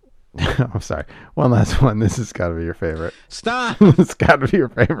promiscuous. I'm sorry. One last one. This has got to be your favorite. Stop. It's got to be your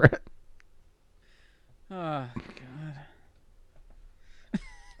favorite. Oh God.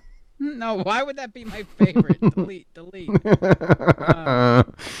 No, why would that be my favorite? Delete.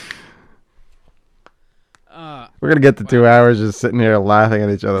 We're gonna get to 2 hours just sitting here laughing at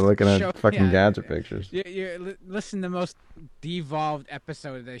each other, looking at fucking gadget pictures. Listen to the most devolved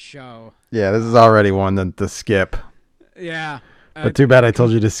episode of this show. Yeah, this is already one to skip. Yeah. But too bad I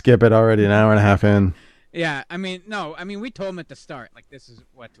told you to skip it already an hour and a half in. Yeah, I mean, no, I mean, we told them at the start, like, this is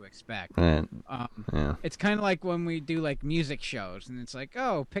what to expect. Right. Yeah. It's kind of like when we do, like, music shows, and it's like,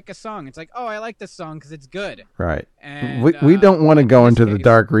 oh, pick a song. It's like, oh, I like this song because it's good. Right. And, we don't want to go into the case-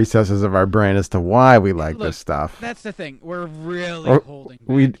 dark recesses of our brain as to why we like Look, this stuff. That's the thing. We're really holding back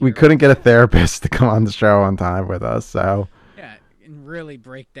we here. couldn't get a therapist to come on the show on time with us, so. Yeah, and really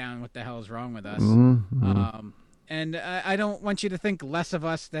break down what the hell is wrong with us. Mm-hmm. And I don't want you to think less of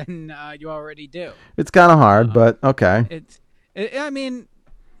us than you already do. It's kind of hard, but okay. I mean,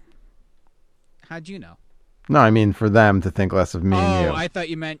 how'd you know? No, I mean for them to think less of me and you. I thought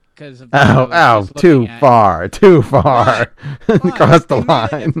you meant because of. Too far. Cross the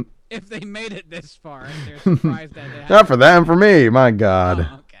line. If they made it this far, they're surprised that it Not for them, for me. My God.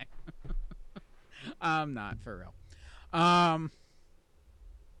 Oh, okay. Not for real.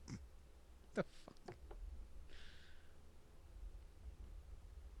 The fuck?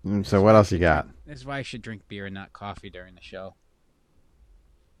 So what else you got? This is why I should drink beer and not coffee during the show.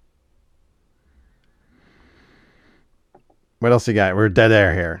 What else you got? We're dead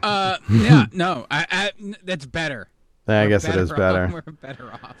air here. Yeah, no, that's better. I guess it is better. We're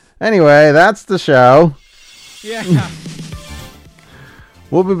better off. Anyway, that's the show. Yeah.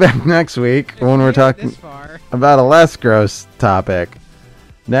 We'll be back next week when we're talking about a less gross topic.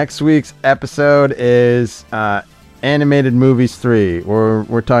 Next week's episode is Animated Movies 3, where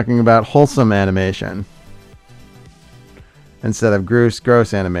we're talking about wholesome animation instead of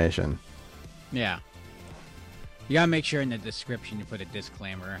gross animation. Yeah. You gotta make sure in the description you put a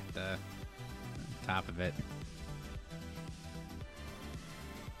disclaimer at the top of it.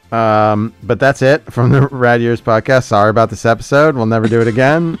 But that's it from the Rad Years podcast. Sorry about this episode. We'll never do it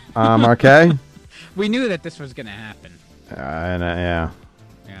again. RK. We knew that this was gonna happen. Yeah.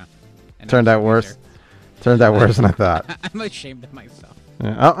 Yeah. And Turned out worse. Turned out worse than I thought. I'm ashamed of myself.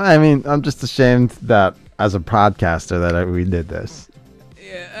 Yeah. I mean, I'm just ashamed that as a podcaster that we did this.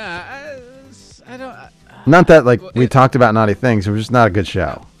 Yeah. I don't. Not that we talked about naughty things. It was just not a good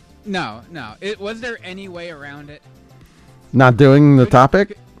show. No. Was there any way around it? Not doing the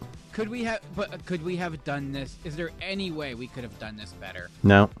topic? Could we have done this? Is there any way we could have done this better?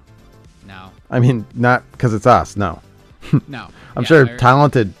 No. No. I mean, not because it's us. No. No. I'm sure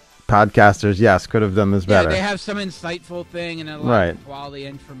talented podcasters, yes, could have done this better. Yeah, they have some insightful thing and a lot of quality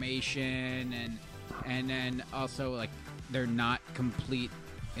information, and then also like they're not complete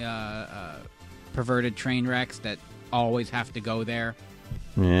perverted train wrecks that always have to go there.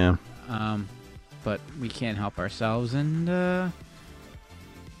 Yeah. But we can't help ourselves, and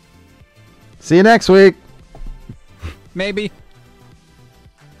see you next week. Maybe.